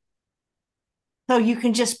 So you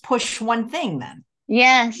can just push one thing then.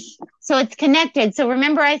 Yes. So it's connected. So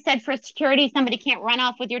remember I said for security, somebody can't run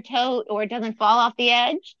off with your tote or it doesn't fall off the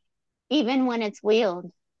edge. Even when it's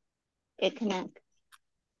wheeled, it connects.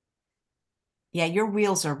 Yeah, your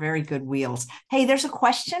wheels are very good wheels. Hey, there's a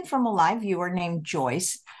question from a live viewer named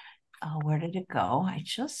Joyce. Oh, where did it go? I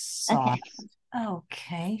just saw it.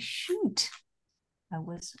 Okay, shoot.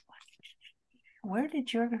 Where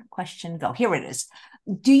did your question go? Here it is.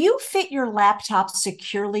 Do you fit your laptop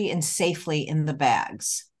securely and safely in the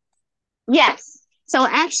bags? Yes. So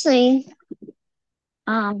actually,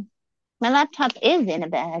 my laptop is in a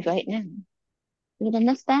bag right now. Is it in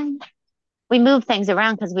this bag? We moved things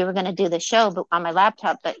around because we were going to do the show on my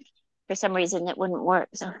laptop, but for some reason it wouldn't work.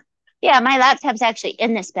 So yeah, my laptop's actually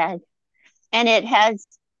in this bag, and it has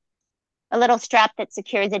a little strap that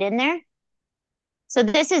secures it in there. So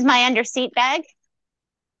this is my under seat bag,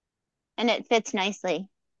 and it fits nicely.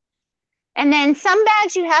 And then some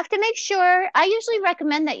bags you have to make sure, I usually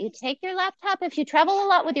recommend that you take your laptop. If you travel a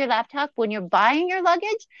lot with your laptop, when you're buying your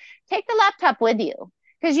luggage, take the laptop with you,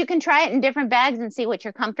 because you can try it in different bags and see what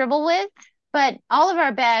you're comfortable with. But all of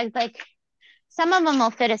our bags, like some of them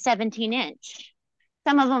will fit a 17-inch.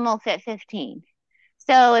 Some of them will fit 15.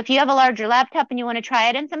 So if you have a larger laptop and you want to try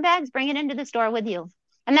it in some bags, bring it into the store with you.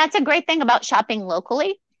 And that's a great thing about shopping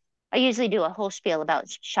locally. I usually do a whole spiel about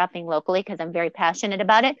shopping locally because I'm very passionate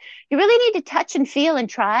about it. You really need to touch and feel and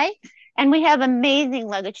try. And we have amazing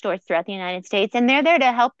luggage stores throughout the United States, and they're there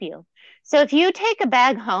to help you. So if you take a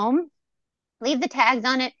bag home, leave the tags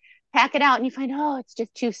on it, pack it out, and you find, oh, it's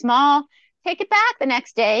just too small, take it back the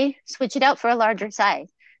next day, switch it out for a larger size.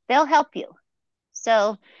 They'll help you.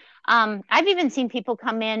 So I've even seen people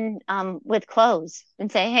come in with clothes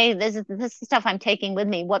and say, "Hey, this is stuff I'm taking with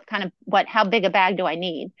me. How big a bag do I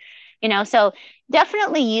need?" So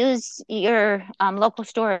definitely use your local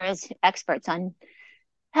store as experts on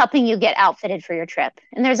helping you get outfitted for your trip.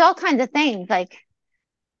 And there's all kinds of things like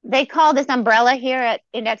they call this umbrella here at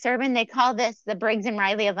Index Urban. They call this the Briggs and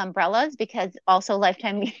Riley of umbrellas because also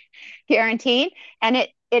lifetime guaranteed. And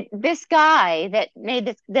this guy that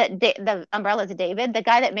made the umbrellas, David, the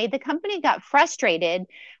guy that made the company got frustrated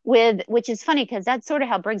with, which is funny because that's sort of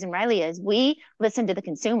how Briggs and Riley is. We listen to the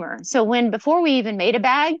consumer. So before we even made a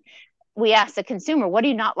bag, we asked the consumer, what do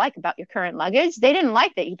you not like about your current luggage? They didn't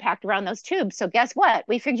like that you packed around those tubes. So guess what?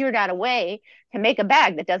 We figured out a way to make a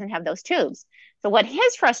bag that doesn't have those tubes. So what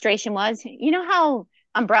his frustration was, how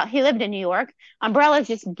he lived in New York, umbrellas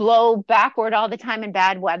just blow backward all the time in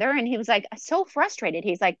bad weather. And he was like, so frustrated.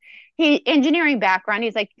 He's like, engineering background.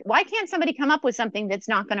 He's like, why can't somebody come up with something that's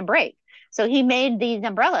not going to break? So he made these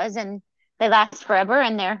umbrellas and they last forever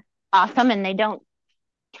and they're awesome and they don't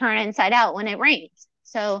turn inside out when it rains.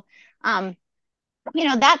 So um,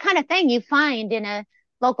 that kind of thing you find in a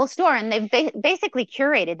local store, and they've basically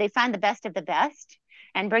curated. They find the best of the best,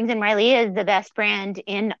 and Briggs and Riley is the best brand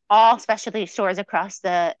in all specialty stores across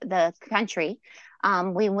the country.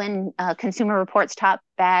 We win Consumer Reports top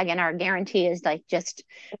bag, and our guarantee is like just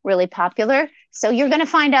really popular. So you're going to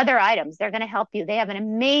find other items. They're going to help you. They have an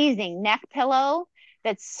amazing neck pillow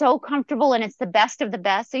that's so comfortable and it's the best of the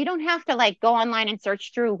best. So you don't have to like go online and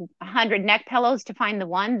search through 100 neck pillows to find the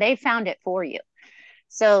one. They found it for you.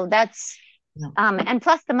 So that's, and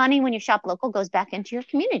plus the money when you shop local goes back into your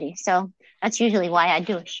community. So that's usually why I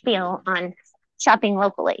do a spiel on shopping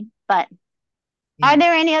locally. But are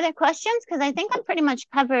there any other questions? Because I think I'm pretty much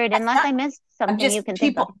covered unless I missed something you can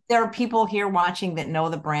think of. There are people here watching that know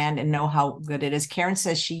the brand and know how good it is. Karen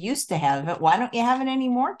says she used to have it. Why don't you have it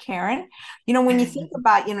anymore, Karen? When you think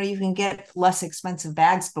about, you can get less expensive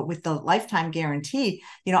bags, but with the lifetime guarantee,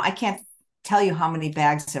 I can't tell you how many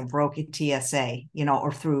bags have broke at TSA,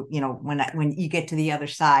 or through, when you get to the other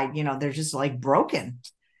side, they're just like broken.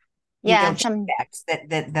 Yeah, some bags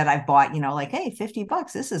that I've bought, like, hey,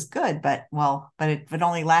 $50, this is good, but it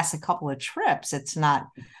only lasts a couple of trips. It's not.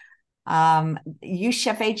 You,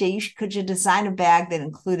 Chef AJ, could you design a bag that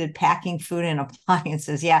included packing food and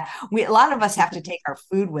appliances? Yeah, a lot of us have to take our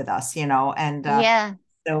food with us, and yeah.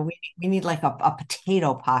 So we need like a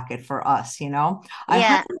potato pocket for us,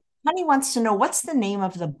 Yeah. Honey wants to know what's the name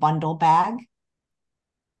of the bundle bag.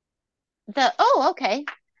 Okay.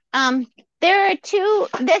 There are two.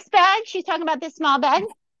 This bag, she's talking about this small bag.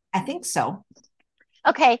 I think so.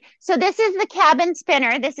 Okay, so this is the cabin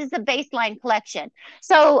spinner. This is the baseline collection.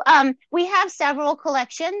 So we have several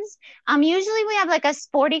collections. Usually we have like a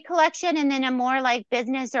sporty collection and then a more like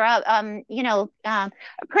business or a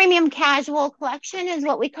premium casual collection is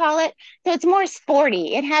what we call it. So it's more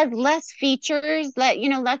sporty. It has less features,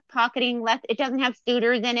 less pocketing, it doesn't have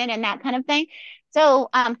suitors in it and that kind of thing. So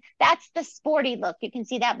that's the sporty look. You can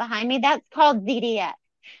see that behind me. That's called ZDX.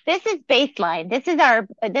 This is baseline. This is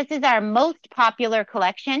our most popular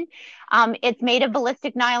collection. It's made of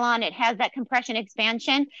ballistic nylon. It has that compression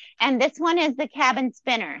expansion. And this one is the cabin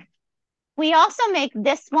spinner. We also make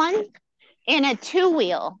this one in a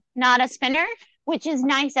 2-wheel, not a spinner, which is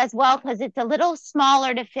nice as well because it's a little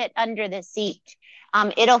smaller to fit under the seat.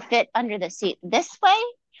 It'll fit under the seat this way,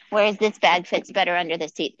 whereas this bag fits better under the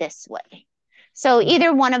seat this way. So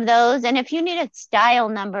either one of those, and if you need a style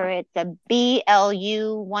number, it's a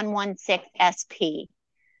BLU116SP.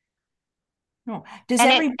 Oh,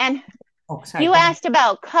 you asked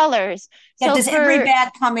about colors. Yeah, so does every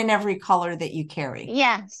bag come in every color that you carry?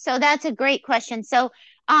 Yeah, so that's a great question. So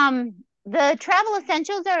the travel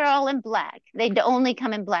essentials are all in black. They only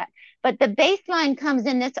come in black. But the baseline comes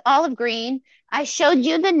in this olive green. I showed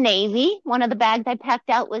you the navy. One of the bags I packed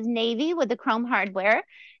out was navy with the chrome hardware.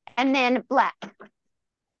 And then black.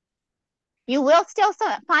 You will still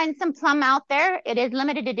find some plum out there. It is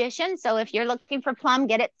limited edition. So if you're looking for plum,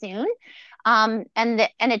 get it soon. And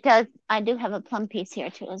it does, I do have a plum piece here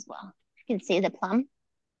too as well. You can see the plum.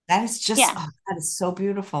 That is just, that is so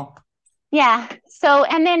beautiful. Yeah. So,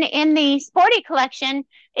 and then in the sporty collection,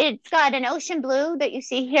 it's got an ocean blue that you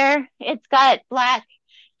see here. It's got black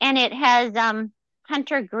and it has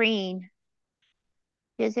hunter green.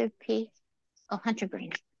 Is it a piece? Oh, hunter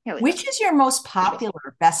green. Which is your most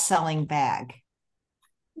popular best-selling bag?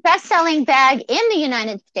 Best-selling bag in the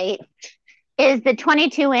United States is the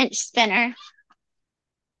 22-inch spinner.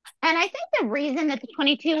 And I think the reason that the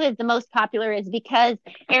 22 is the most popular is because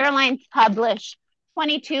airlines publish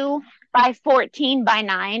 22 by 14 by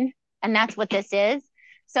 9, and that's what this is.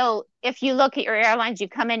 So if you look at your airlines, you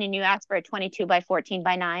come in and you ask for a 22 by 14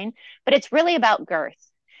 by 9, but it's really about girth.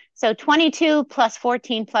 So 22 plus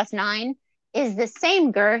 14 plus 9 is the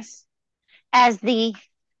same girth as the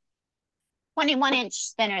 21-inch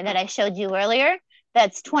spinner that I showed you earlier.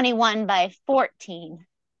 That's 21 by 14.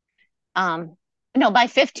 No, by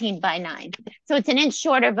 15 by 9. So it's an inch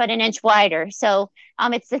shorter, but an inch wider. So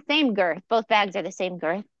it's the same girth. Both bags are the same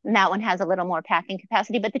girth. And that one has a little more packing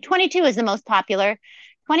capacity, but the 22 is the most popular.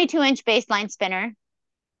 22-inch baseline spinner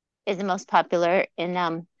is the most popular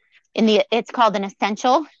it's called an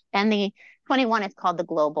essential, and the 21 is called the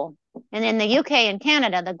global. And in the UK and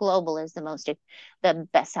Canada, the global is the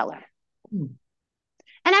bestseller. Hmm.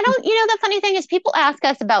 And I don't, the funny thing is people ask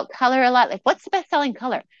us about color a lot. Like, what's the best selling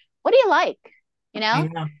color? What do you like? I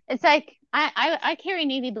know. It's like, I carry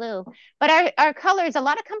navy blue, but our colors, a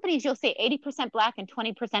lot of companies, you'll see 80% black and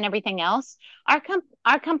 20% everything else.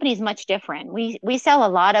 Our company is much different. We sell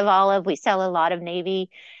a lot of olive. We sell a lot of navy,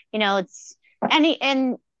 it's,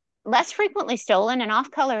 and less frequently stolen, and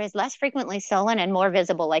off color is less frequently stolen and more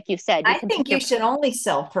visible. Like you said, you I can think pick you your, should only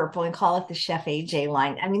sell purple and call it the Chef AJ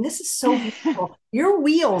line. I mean, this is so beautiful. Your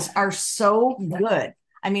wheels are so good.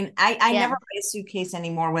 I mean, I never yeah, buy a suitcase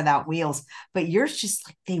anymore without wheels, but yours just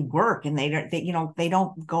like they work and they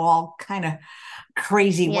don't go all kind of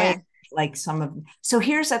crazy ways yeah, like some of them. So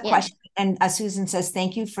here's a yeah. question. And Susan says,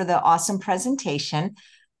 thank you for the awesome presentation.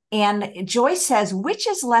 And Joy says, which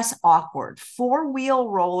is less awkward, four-wheel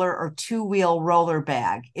roller or two-wheel roller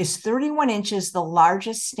bag? Is 31 inches the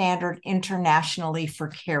largest standard internationally for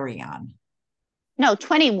carry-on? No,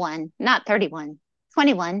 21, not 31,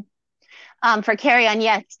 21. For carry on,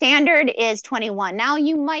 yes, standard is 21. Now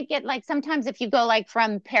you might get like sometimes if you go like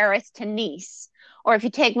from Paris to Nice, or if you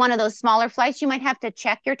take one of those smaller flights, you might have to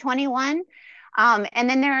check your 21. And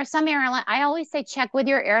then there are some airlines, I always say check with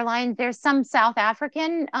your airlines. There's some South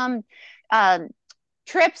African uh,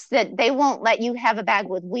 trips that they won't let you have a bag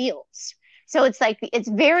with wheels. So it's like it's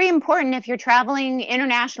very important if you're traveling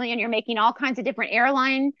internationally and you're making all kinds of different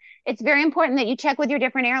airline. It's very important that you check with your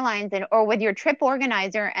different airlines or with your trip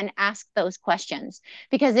organizer and ask those questions.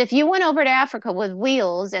 Because if you went over to Africa with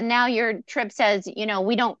wheels and now your trip says,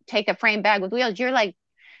 we don't take a frame bag with wheels, you're like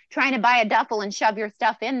trying to buy a duffel and shove your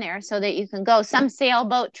stuff in there so that you can go. Some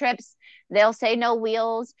sailboat trips, they'll say no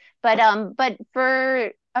wheels, but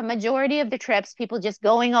for a majority of the trips, people just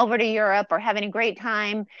going over to Europe or having a great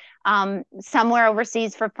time somewhere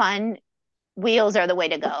overseas for fun, wheels are the way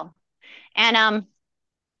to go. And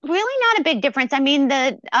really not a big difference. I mean,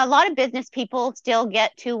 a lot of business people still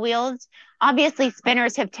get two wheels. Obviously,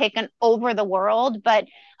 spinners have taken over the world, but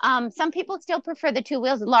some people still prefer the two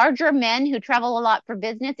wheels. Larger men who travel a lot for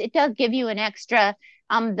business, it does give you an extra.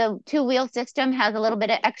 The two-wheel system has a little bit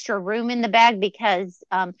of extra room in the bag because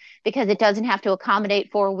it doesn't have to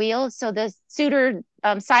accommodate four wheels. So the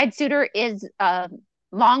side suitor is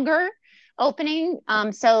longer opening,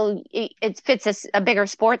 so it fits a bigger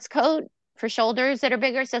sports coat for shoulders that are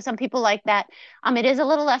bigger. So some people like that. It is a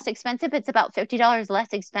little less expensive. It's about $50 less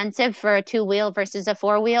expensive for a two-wheel versus a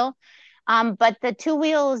four-wheel. But the two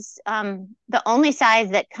wheels, the only size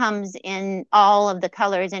that comes in all of the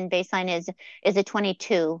colors in baseline is a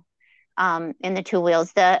 22 in the two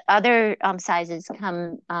wheels. The other sizes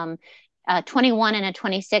come 21 and a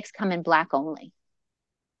 26 come in black only.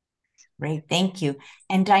 Great, thank you.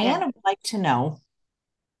 And Yeah. Diana would like to know,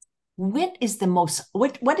 what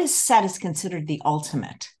is set is considered the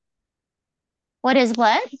ultimate? What is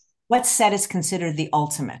what? What set is considered the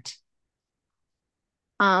ultimate?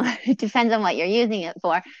 It depends on what you're using it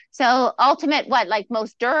for. So ultimate, what, like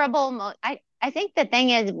most durable? I think the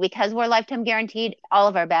thing is because we're lifetime guaranteed, all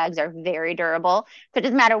of our bags are very durable. So it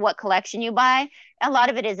doesn't matter what collection you buy. A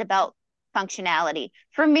lot of it is about functionality.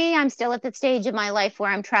 For me, I'm still at the stage of my life where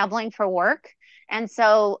I'm traveling for work. And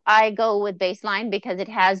so I go with baseline because it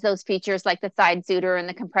has those features like the side suitor and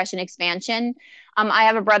the compression expansion. I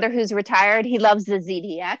have a brother who's retired. He loves the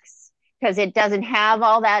ZDX because it doesn't have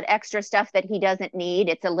all that extra stuff that he doesn't need.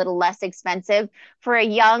 It's a little less expensive. For a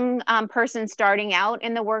young person starting out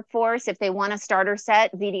in the workforce, if they want a starter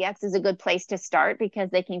set, ZDX is a good place to start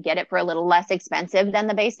because they can get it for a little less expensive than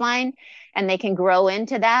the baseline and they can grow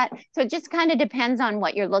into that. So it just kind of depends on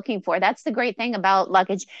what you're looking for. That's the great thing about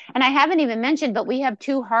luggage. And I haven't even mentioned, but we have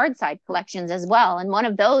two hard side collections as well. And one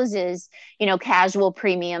of those is, casual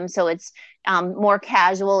premium. So it's more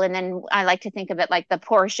casual. And then I like to think of it like the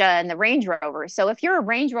Porsche and the Range Rover. So if you're a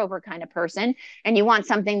Range Rover kind of person and you want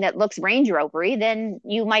something that looks Range Rovery, then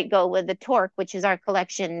you might go with the Torque, which is our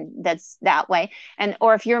collection that's that way. And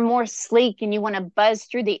or if you're more sleek and you want to buzz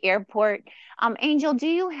through the airport, Angel, do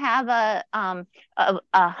you have a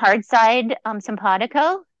hard side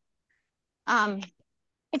simpatico? Um,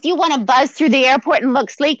 if you want to buzz through the airport and look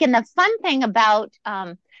sleek. And the fun thing about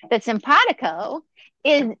the simpatico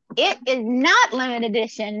is it is not limited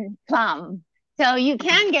edition plum. So you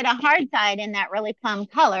can get a hard side in that really plum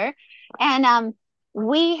color. And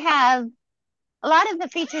we have a lot of the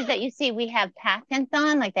features that you see, we have patents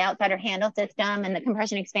on, like the outsider handle system and the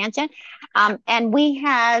compression expansion. And we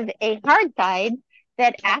have a hard side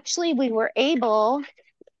that actually we were able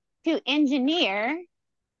to engineer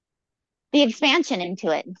the expansion into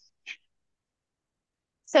it.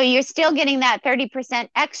 So you're still getting that 30%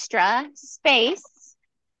 extra space,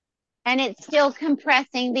 and it's still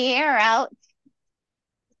compressing the air out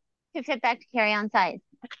to fit back to carry-on size.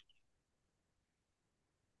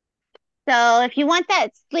 So if you want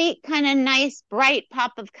that sleek, kind of nice, bright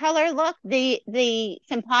pop of color look, the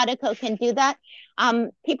simpatico can do that.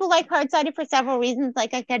 People like hard-sided for several reasons.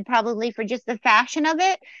 Like I said, probably for just the fashion of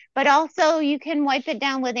it, but also you can wipe it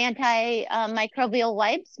down with anti-microbial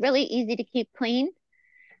wipes. Really easy to keep clean.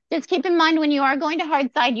 Just keep in mind when you are going to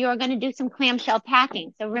hard side, you are going to do some clamshell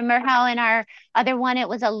packing. So remember how in our other one, it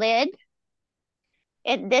was a lid?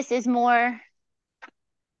 This is more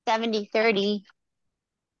 70-30.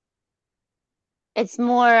 It's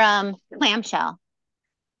more clamshell.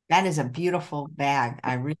 That is a beautiful bag.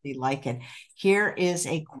 I really like it. Here is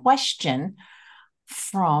a question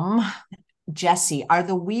from Jesse. Are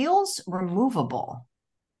the wheels removable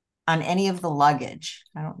on any of the luggage?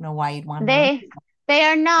 I don't know why you'd want to remove. They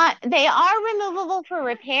are not, they are removable for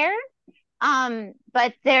repair.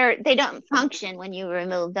 But they don't function when you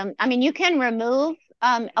remove them. I mean, you can remove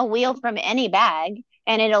a wheel from any bag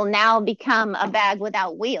and it'll now become a bag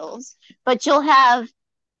without wheels, but you'll have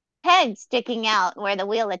pegs sticking out where the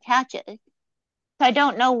wheel attaches. So I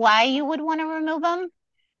don't know why you would want to remove them.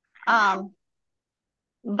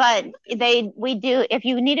 But we do, if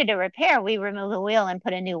you needed a repair, we remove the wheel and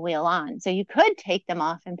put a new wheel on. So you could take them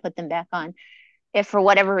off and put them back on if for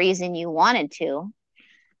whatever reason you wanted to.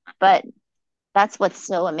 But that's what's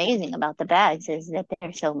so amazing about the bags is that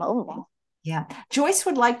they're so mobile. Yeah. Joyce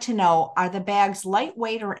would like to know, are the bags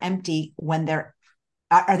lightweight or empty when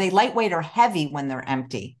are they lightweight or heavy when they're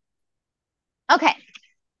empty? Okay.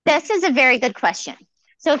 This is a very good question.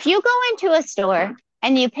 So if you go into a store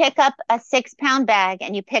and you pick up a 6-pound bag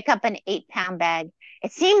and you pick up an 8-pound bag,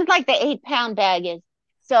 it seems like the 8-pound bag is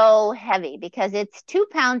so heavy because it's 2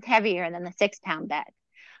 pounds heavier than the 6-pound bag.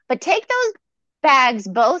 But take those bags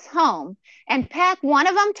both home and pack one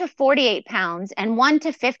of them to 48 pounds and one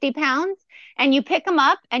to 50 pounds, and you pick them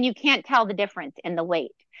up and you can't tell the difference in the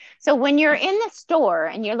weight. So when you're in the store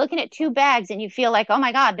and you're looking at 2 bags and you feel like, oh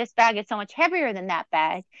my God, this bag is so much heavier than that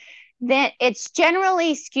bag, then it's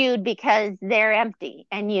generally skewed because they're empty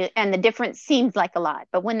and the difference seems like a lot.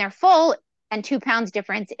 But when they're full and 2 pounds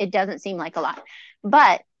difference, it doesn't seem like a lot.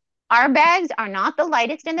 But our bags are not the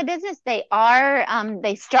lightest in the business. They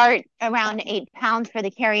they start around 8 pounds for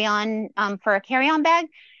the carry-on, for a carry-on bag.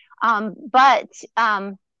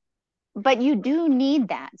 But you do need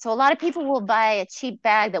that. So a lot of people will buy a cheap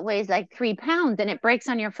bag that weighs like 3 pounds and it breaks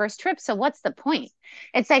on your first trip. So what's the point?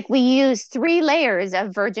 It's like we use 3 layers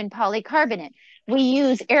of virgin polycarbonate. We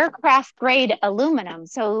use aircraft grade aluminum.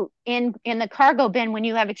 So in the cargo bin, when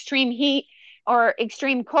you have extreme heat or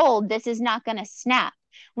extreme cold, this is not going to snap.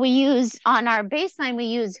 We use on our baseline, we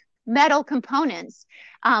use metal components.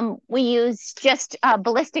 We use just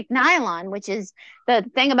ballistic nylon, which is the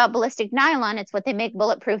thing about ballistic nylon. It's what they make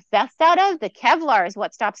bulletproof vests out of. The Kevlar is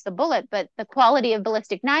what stops the bullet, but the quality of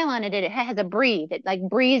ballistic nylon, it has a breathe. It like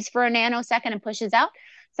breathes for a nanosecond and pushes out.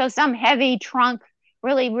 So some heavy trunk,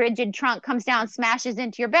 really rigid trunk comes down, smashes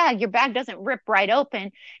into your bag. Your bag doesn't rip right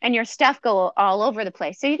open and your stuff go all over the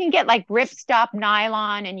place. So you can get like ripstop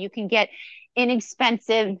nylon and you can get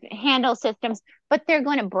inexpensive handle systems, but they're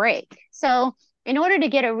going to break. So in order to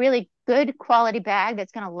get a really good quality bag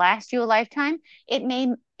that's going to last you a lifetime, it may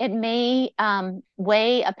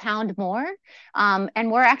weigh a pound more.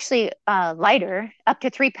 And we're actually lighter, up to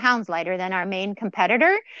 3 pounds lighter than our main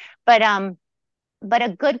competitor. But a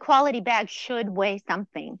good quality bag should weigh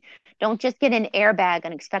something. Don't just get an airbag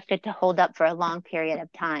and expect it to hold up for a long period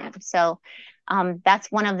of time. So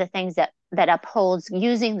that's one of the things that upholds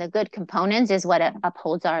using the good components is what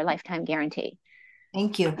upholds our lifetime guarantee.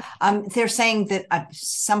 Thank you. They're saying that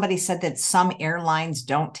somebody said that some airlines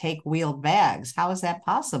don't take wheeled bags. How is that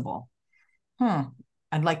possible? Hmm.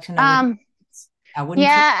 I'd like to know what Um, I wouldn't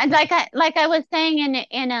care. Yeah, and like I was saying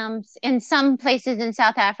in some places in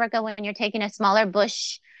South Africa when you're taking a smaller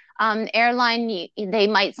bush airline, they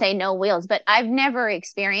might say no wheels, but I've never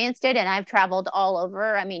experienced it, and I've traveled all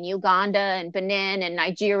over. I mean, Uganda and Benin and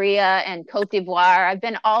Nigeria and Cote d'Ivoire. I've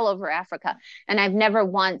been all over Africa, and I've never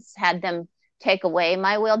once had them take away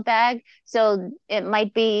my wheeled bag. So it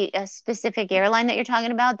might be a specific airline that you're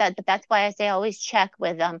talking about. That's why I say always check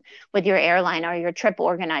with your airline or your trip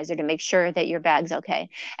organizer to make sure that your bag's okay.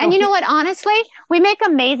 So And you know what? Honestly, we make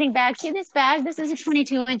amazing bags. See this bag? This is a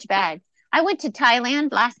 22-inch bag. I went to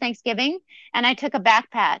Thailand last Thanksgiving and I took a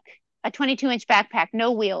 22-inch backpack,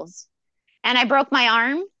 no wheels. And I broke my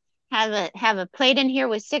arm. Have a plate in here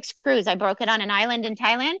with 6 screws. I broke it on an island in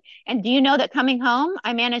Thailand. And do you know that coming home,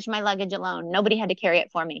 I managed my luggage alone. Nobody had to carry it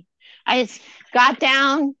for me. I just got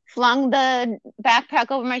down, flung the backpack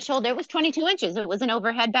over my shoulder. It was 22 inches. It was an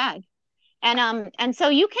overhead bag. And so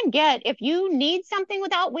you can get, if you need something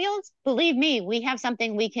without wheels, believe me, we have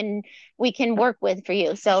something we can work with for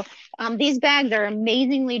you. So these bags are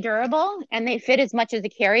amazingly durable and they fit as much as a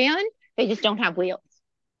carry-on. They just don't have wheels.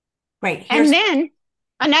 great. And Here's then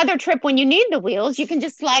another trip when you need the wheels, you can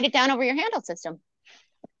just slide it down over your handle system.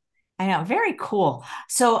 I know, very cool.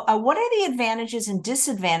 So, what are the advantages and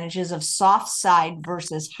disadvantages of soft side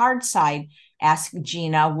versus hard side? Asked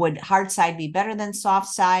Gina. Would hard side be better than soft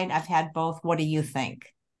side? I've had both. What do you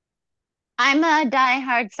think? I'm a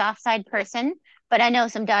die-hard soft side person, but I know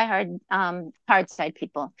some die-hard hard side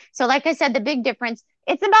people. So, like I said, the big difference,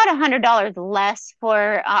 it's about $100 less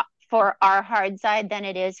for our hard side than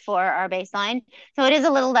it is for our baseline. So it is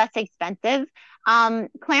a little less expensive.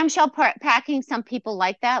 Clamshell packing, some people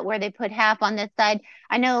like that, where they put half on this side.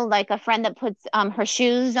 I know like a friend that puts her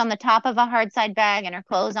shoes on the top of a hard side bag and her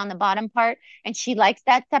clothes on the bottom part, and she likes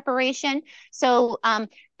that separation. So,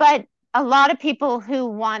 but a lot of people who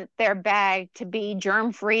want their bag to be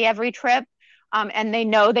germ free every trip, and they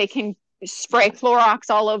know they can spray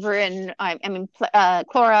Clorox all over, and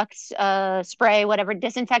Clorox spray, whatever,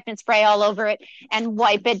 disinfectant spray all over it and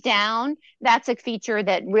wipe it down. That's a feature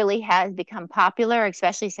that really has become popular,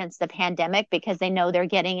 especially since the pandemic, because they know they're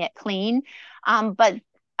getting it clean. But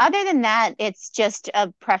other than that, it's just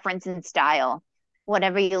a preference and style,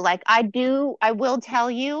 whatever you like. I will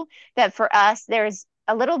tell you that for us, there's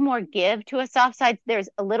a little more give to a soft side. There's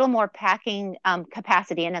a little more packing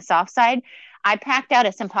capacity in a soft side. I packed out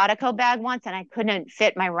a simpatico bag once and I couldn't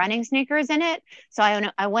fit my running sneakers in it. So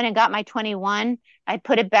I went and got my 21. I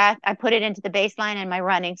put it back, I put it into the baseline, and my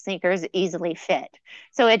running sneakers easily fit.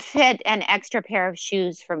 So it fit an extra pair of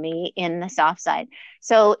shoes for me in the soft side.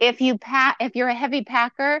 So if you're a heavy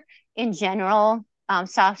packer in general,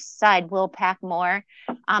 soft side will pack more.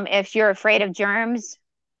 If you're afraid of germs,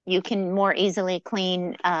 you can more easily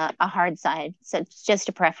clean a hard side. So it's just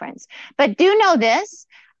a preference. But do know this,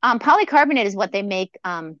 polycarbonate is what they make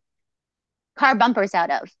car bumpers out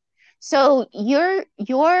of. So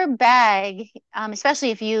your bag, especially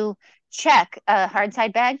if you check a hard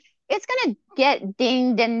side bag, it's going to get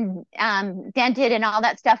dinged and dented and all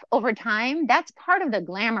that stuff over time. That's part of the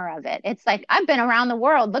glamour of it. It's like, I've been around the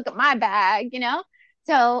world. Look at my bag, you know?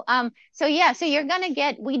 So yeah, so you're gonna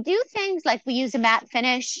get, we do things like we use a matte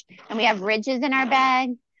finish and we have ridges in our bag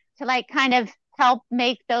to like kind of help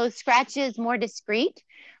make those scratches more discreet.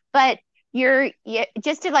 But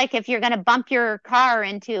just to like, if you're gonna bump your car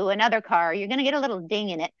into another car, you're gonna get a little ding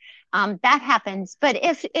in it. That happens. But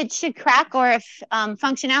if it should crack or if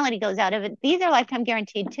functionality goes out of it, these are lifetime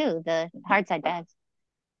guaranteed too, the hard side bags.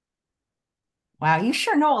 Wow, you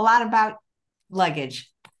sure know a lot about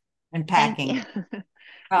luggage and Thank packing. you.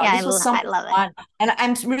 Oh, Yeah, this was so I much love it. fun. And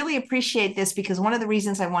I really appreciate this because one of the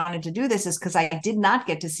reasons I wanted to do this is because I did not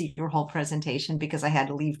get to see your whole presentation because I had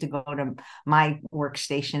to leave to go to my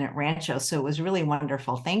workstation at Rancho. So it was really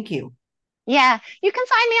wonderful. Thank you. Yeah, you can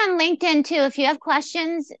find me on LinkedIn too if you have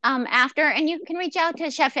questions after, and you can reach out to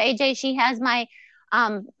Chef AJ. She has my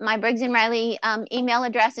Briggs and Riley email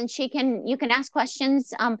address, and you can ask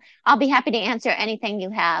questions. I'll be happy to answer anything you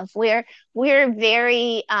have. We're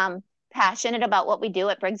very passionate about what we do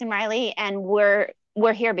at Briggs and Riley, and we're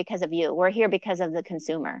here because of you. We're here because of the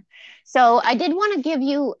consumer. So I did want to give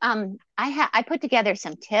you I put together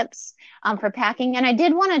some tips for packing, and I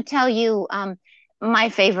did want to tell you my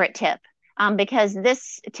favorite tip because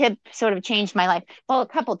this tip sort of changed my life. Well, a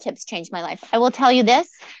couple tips changed my life. I will tell you this,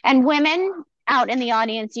 and women out in the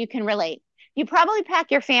audience, you can relate. You probably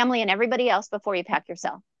pack your family and everybody else before you pack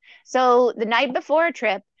yourself. So the night before a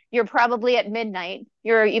trip, you're probably at midnight.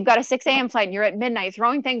 You've got a 6 a.m. flight and you're at midnight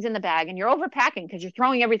throwing things in the bag and you're overpacking because you're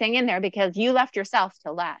throwing everything in there because you left yourself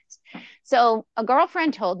till last. So a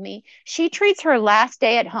girlfriend told me she treats her last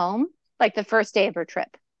day at home like the first day of her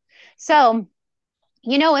trip. So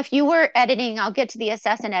if you were editing, I'll get to the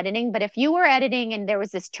assess and editing, but if you were editing and there was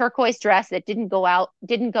this turquoise dress that didn't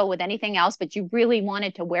go with anything else, but you really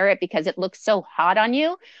wanted to wear it because it looks so hot on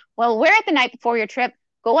you, well, wear it the night before your trip.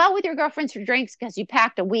 Go out with your girlfriends for drinks because you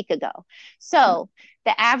packed a week ago. So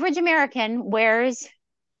the average American wears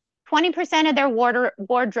 20% of their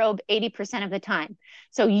wardrobe 80% of the time.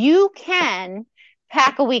 So you can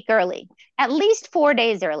pack a week early, at least 4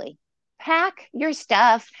 days early. Pack your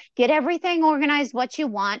stuff, get everything organized what you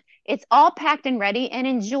want. It's all packed and ready, and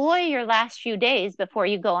enjoy your last few days before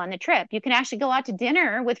you go on the trip. You can actually go out to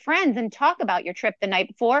dinner with friends and talk about your trip the night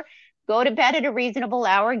before. Go to bed at a reasonable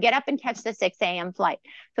hour, get up and catch the 6 a.m. flight.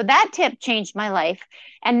 So that tip changed my life.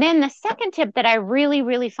 And then the second tip that I really,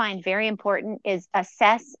 really find very important is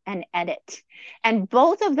assess and edit. And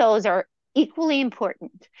both of those are equally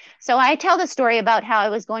important. So I tell the story about how I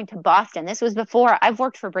was going to Boston. This was before I've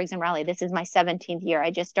worked for Briggs and Riley. This is my 17th year.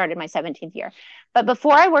 I just started my 17th year. But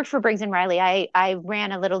before I worked for Briggs and Riley, I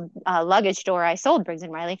ran a little luggage store. I sold Briggs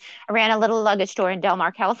and Riley. I ran a little luggage store in Del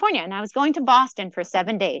Mar, California, and I was going to Boston for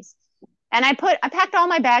 7 days. And I packed all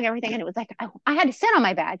my bag, everything, and it was like I had to sit on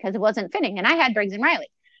my bag because it wasn't fitting. And I had Briggs and Riley.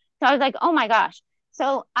 So I was like, oh my gosh.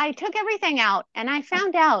 So I took everything out and I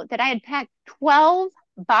found out that I had packed 12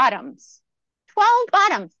 bottoms, 12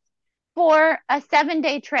 bottoms for a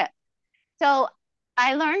 7-day trip. So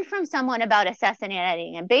I learned from someone about assessing and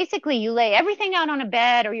editing. And basically, you lay everything out on a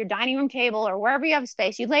bed or your dining room table or wherever you have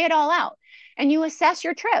space, you lay it all out and you assess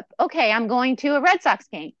your trip. Okay, I'm going to a Red Sox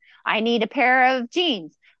game. I need a pair of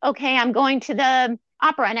jeans. Okay, I'm going to the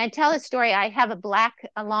opera. And I tell this story. I have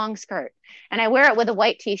a long skirt and I wear it with a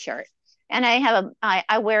white t-shirt. And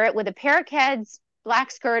I wear it with a pair of Keds, black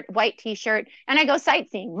skirt, white t-shirt, and I go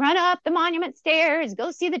sightseeing, run up the monument stairs,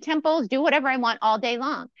 go see the temples, do whatever I want all day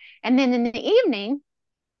long. And then in the evening,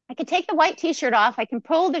 I can take the white t-shirt off. I can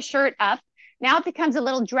pull the shirt up. Now it becomes a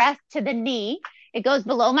little dress to the knee. It goes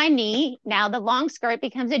below my knee. Now the long skirt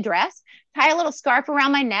becomes a dress, tie a little scarf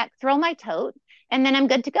around my neck, throw my tote, and then I'm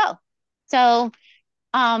good to go. So,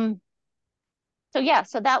 so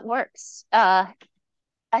that works.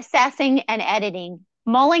 Assessing and editing,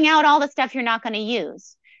 mulling out all the stuff you're not going to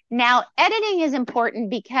use. Now, editing is important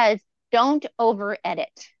because don't over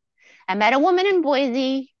edit. I met a woman in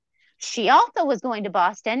Boise. She also was going to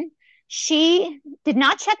Boston. She did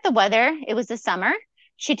not check the weather. It was the summer.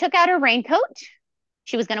 She took out her raincoat.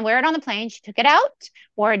 She was going to wear it on the plane. She took it out,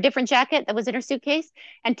 wore a different jacket that was in her suitcase,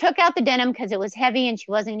 and took out the denim because it was heavy and she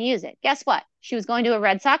wasn't going to use it. Guess what? She was going to a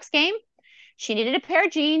Red Sox game. She needed a pair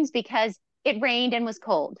of jeans because it rained and was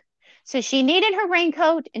cold. So she needed her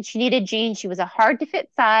raincoat and she needed jeans. She was a hard to fit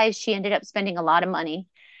size. She ended up spending a lot of money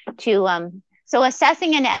so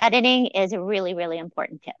assessing and editing is a really, really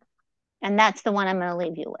important tip. And that's the one I'm going to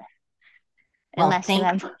leave you with. Well,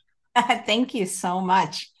 thank you so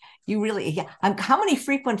much. You really, yeah. How many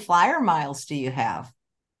frequent flyer miles do you have?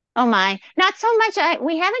 Oh my, not so much.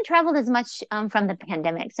 We haven't traveled as much from the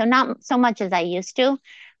pandemic, so not so much as I used to.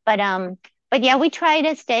 But yeah, we try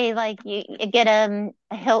to stay like you get a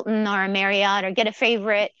Hilton or a Marriott or get a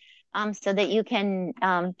favorite so that you can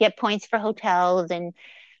get points for hotels and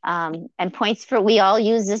points for, we all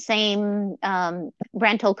use the same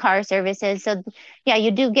rental car services. So yeah,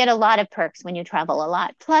 you do get a lot of perks when you travel a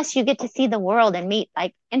lot. Plus you get to see the world and meet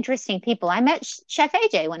like interesting people. I met Chef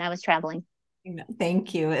AJ when I was traveling.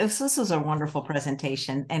 Thank you. This was a wonderful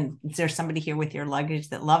presentation. And is there somebody here with your luggage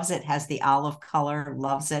that loves it, has the olive color,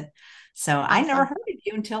 loves it? So awesome. I never heard of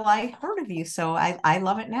you until I heard of you. So I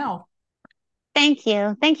love it now. Thank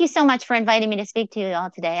you. Thank you so much for inviting me to speak to you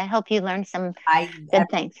all today. I hope you learned some good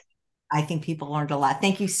things. I think people learned a lot.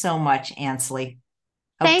 Thank you so much, Annslie.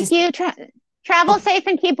 Thank you. Travel safe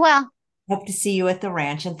and keep well. Hope to see you at the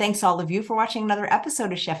ranch. And thanks all of you for watching another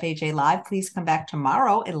episode of Chef AJ Live. Please come back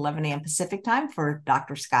tomorrow at 11 a.m. Pacific time for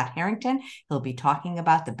Dr. Scott Harrington. He'll be talking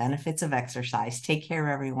about the benefits of exercise. Take care,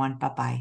 everyone. Bye-bye.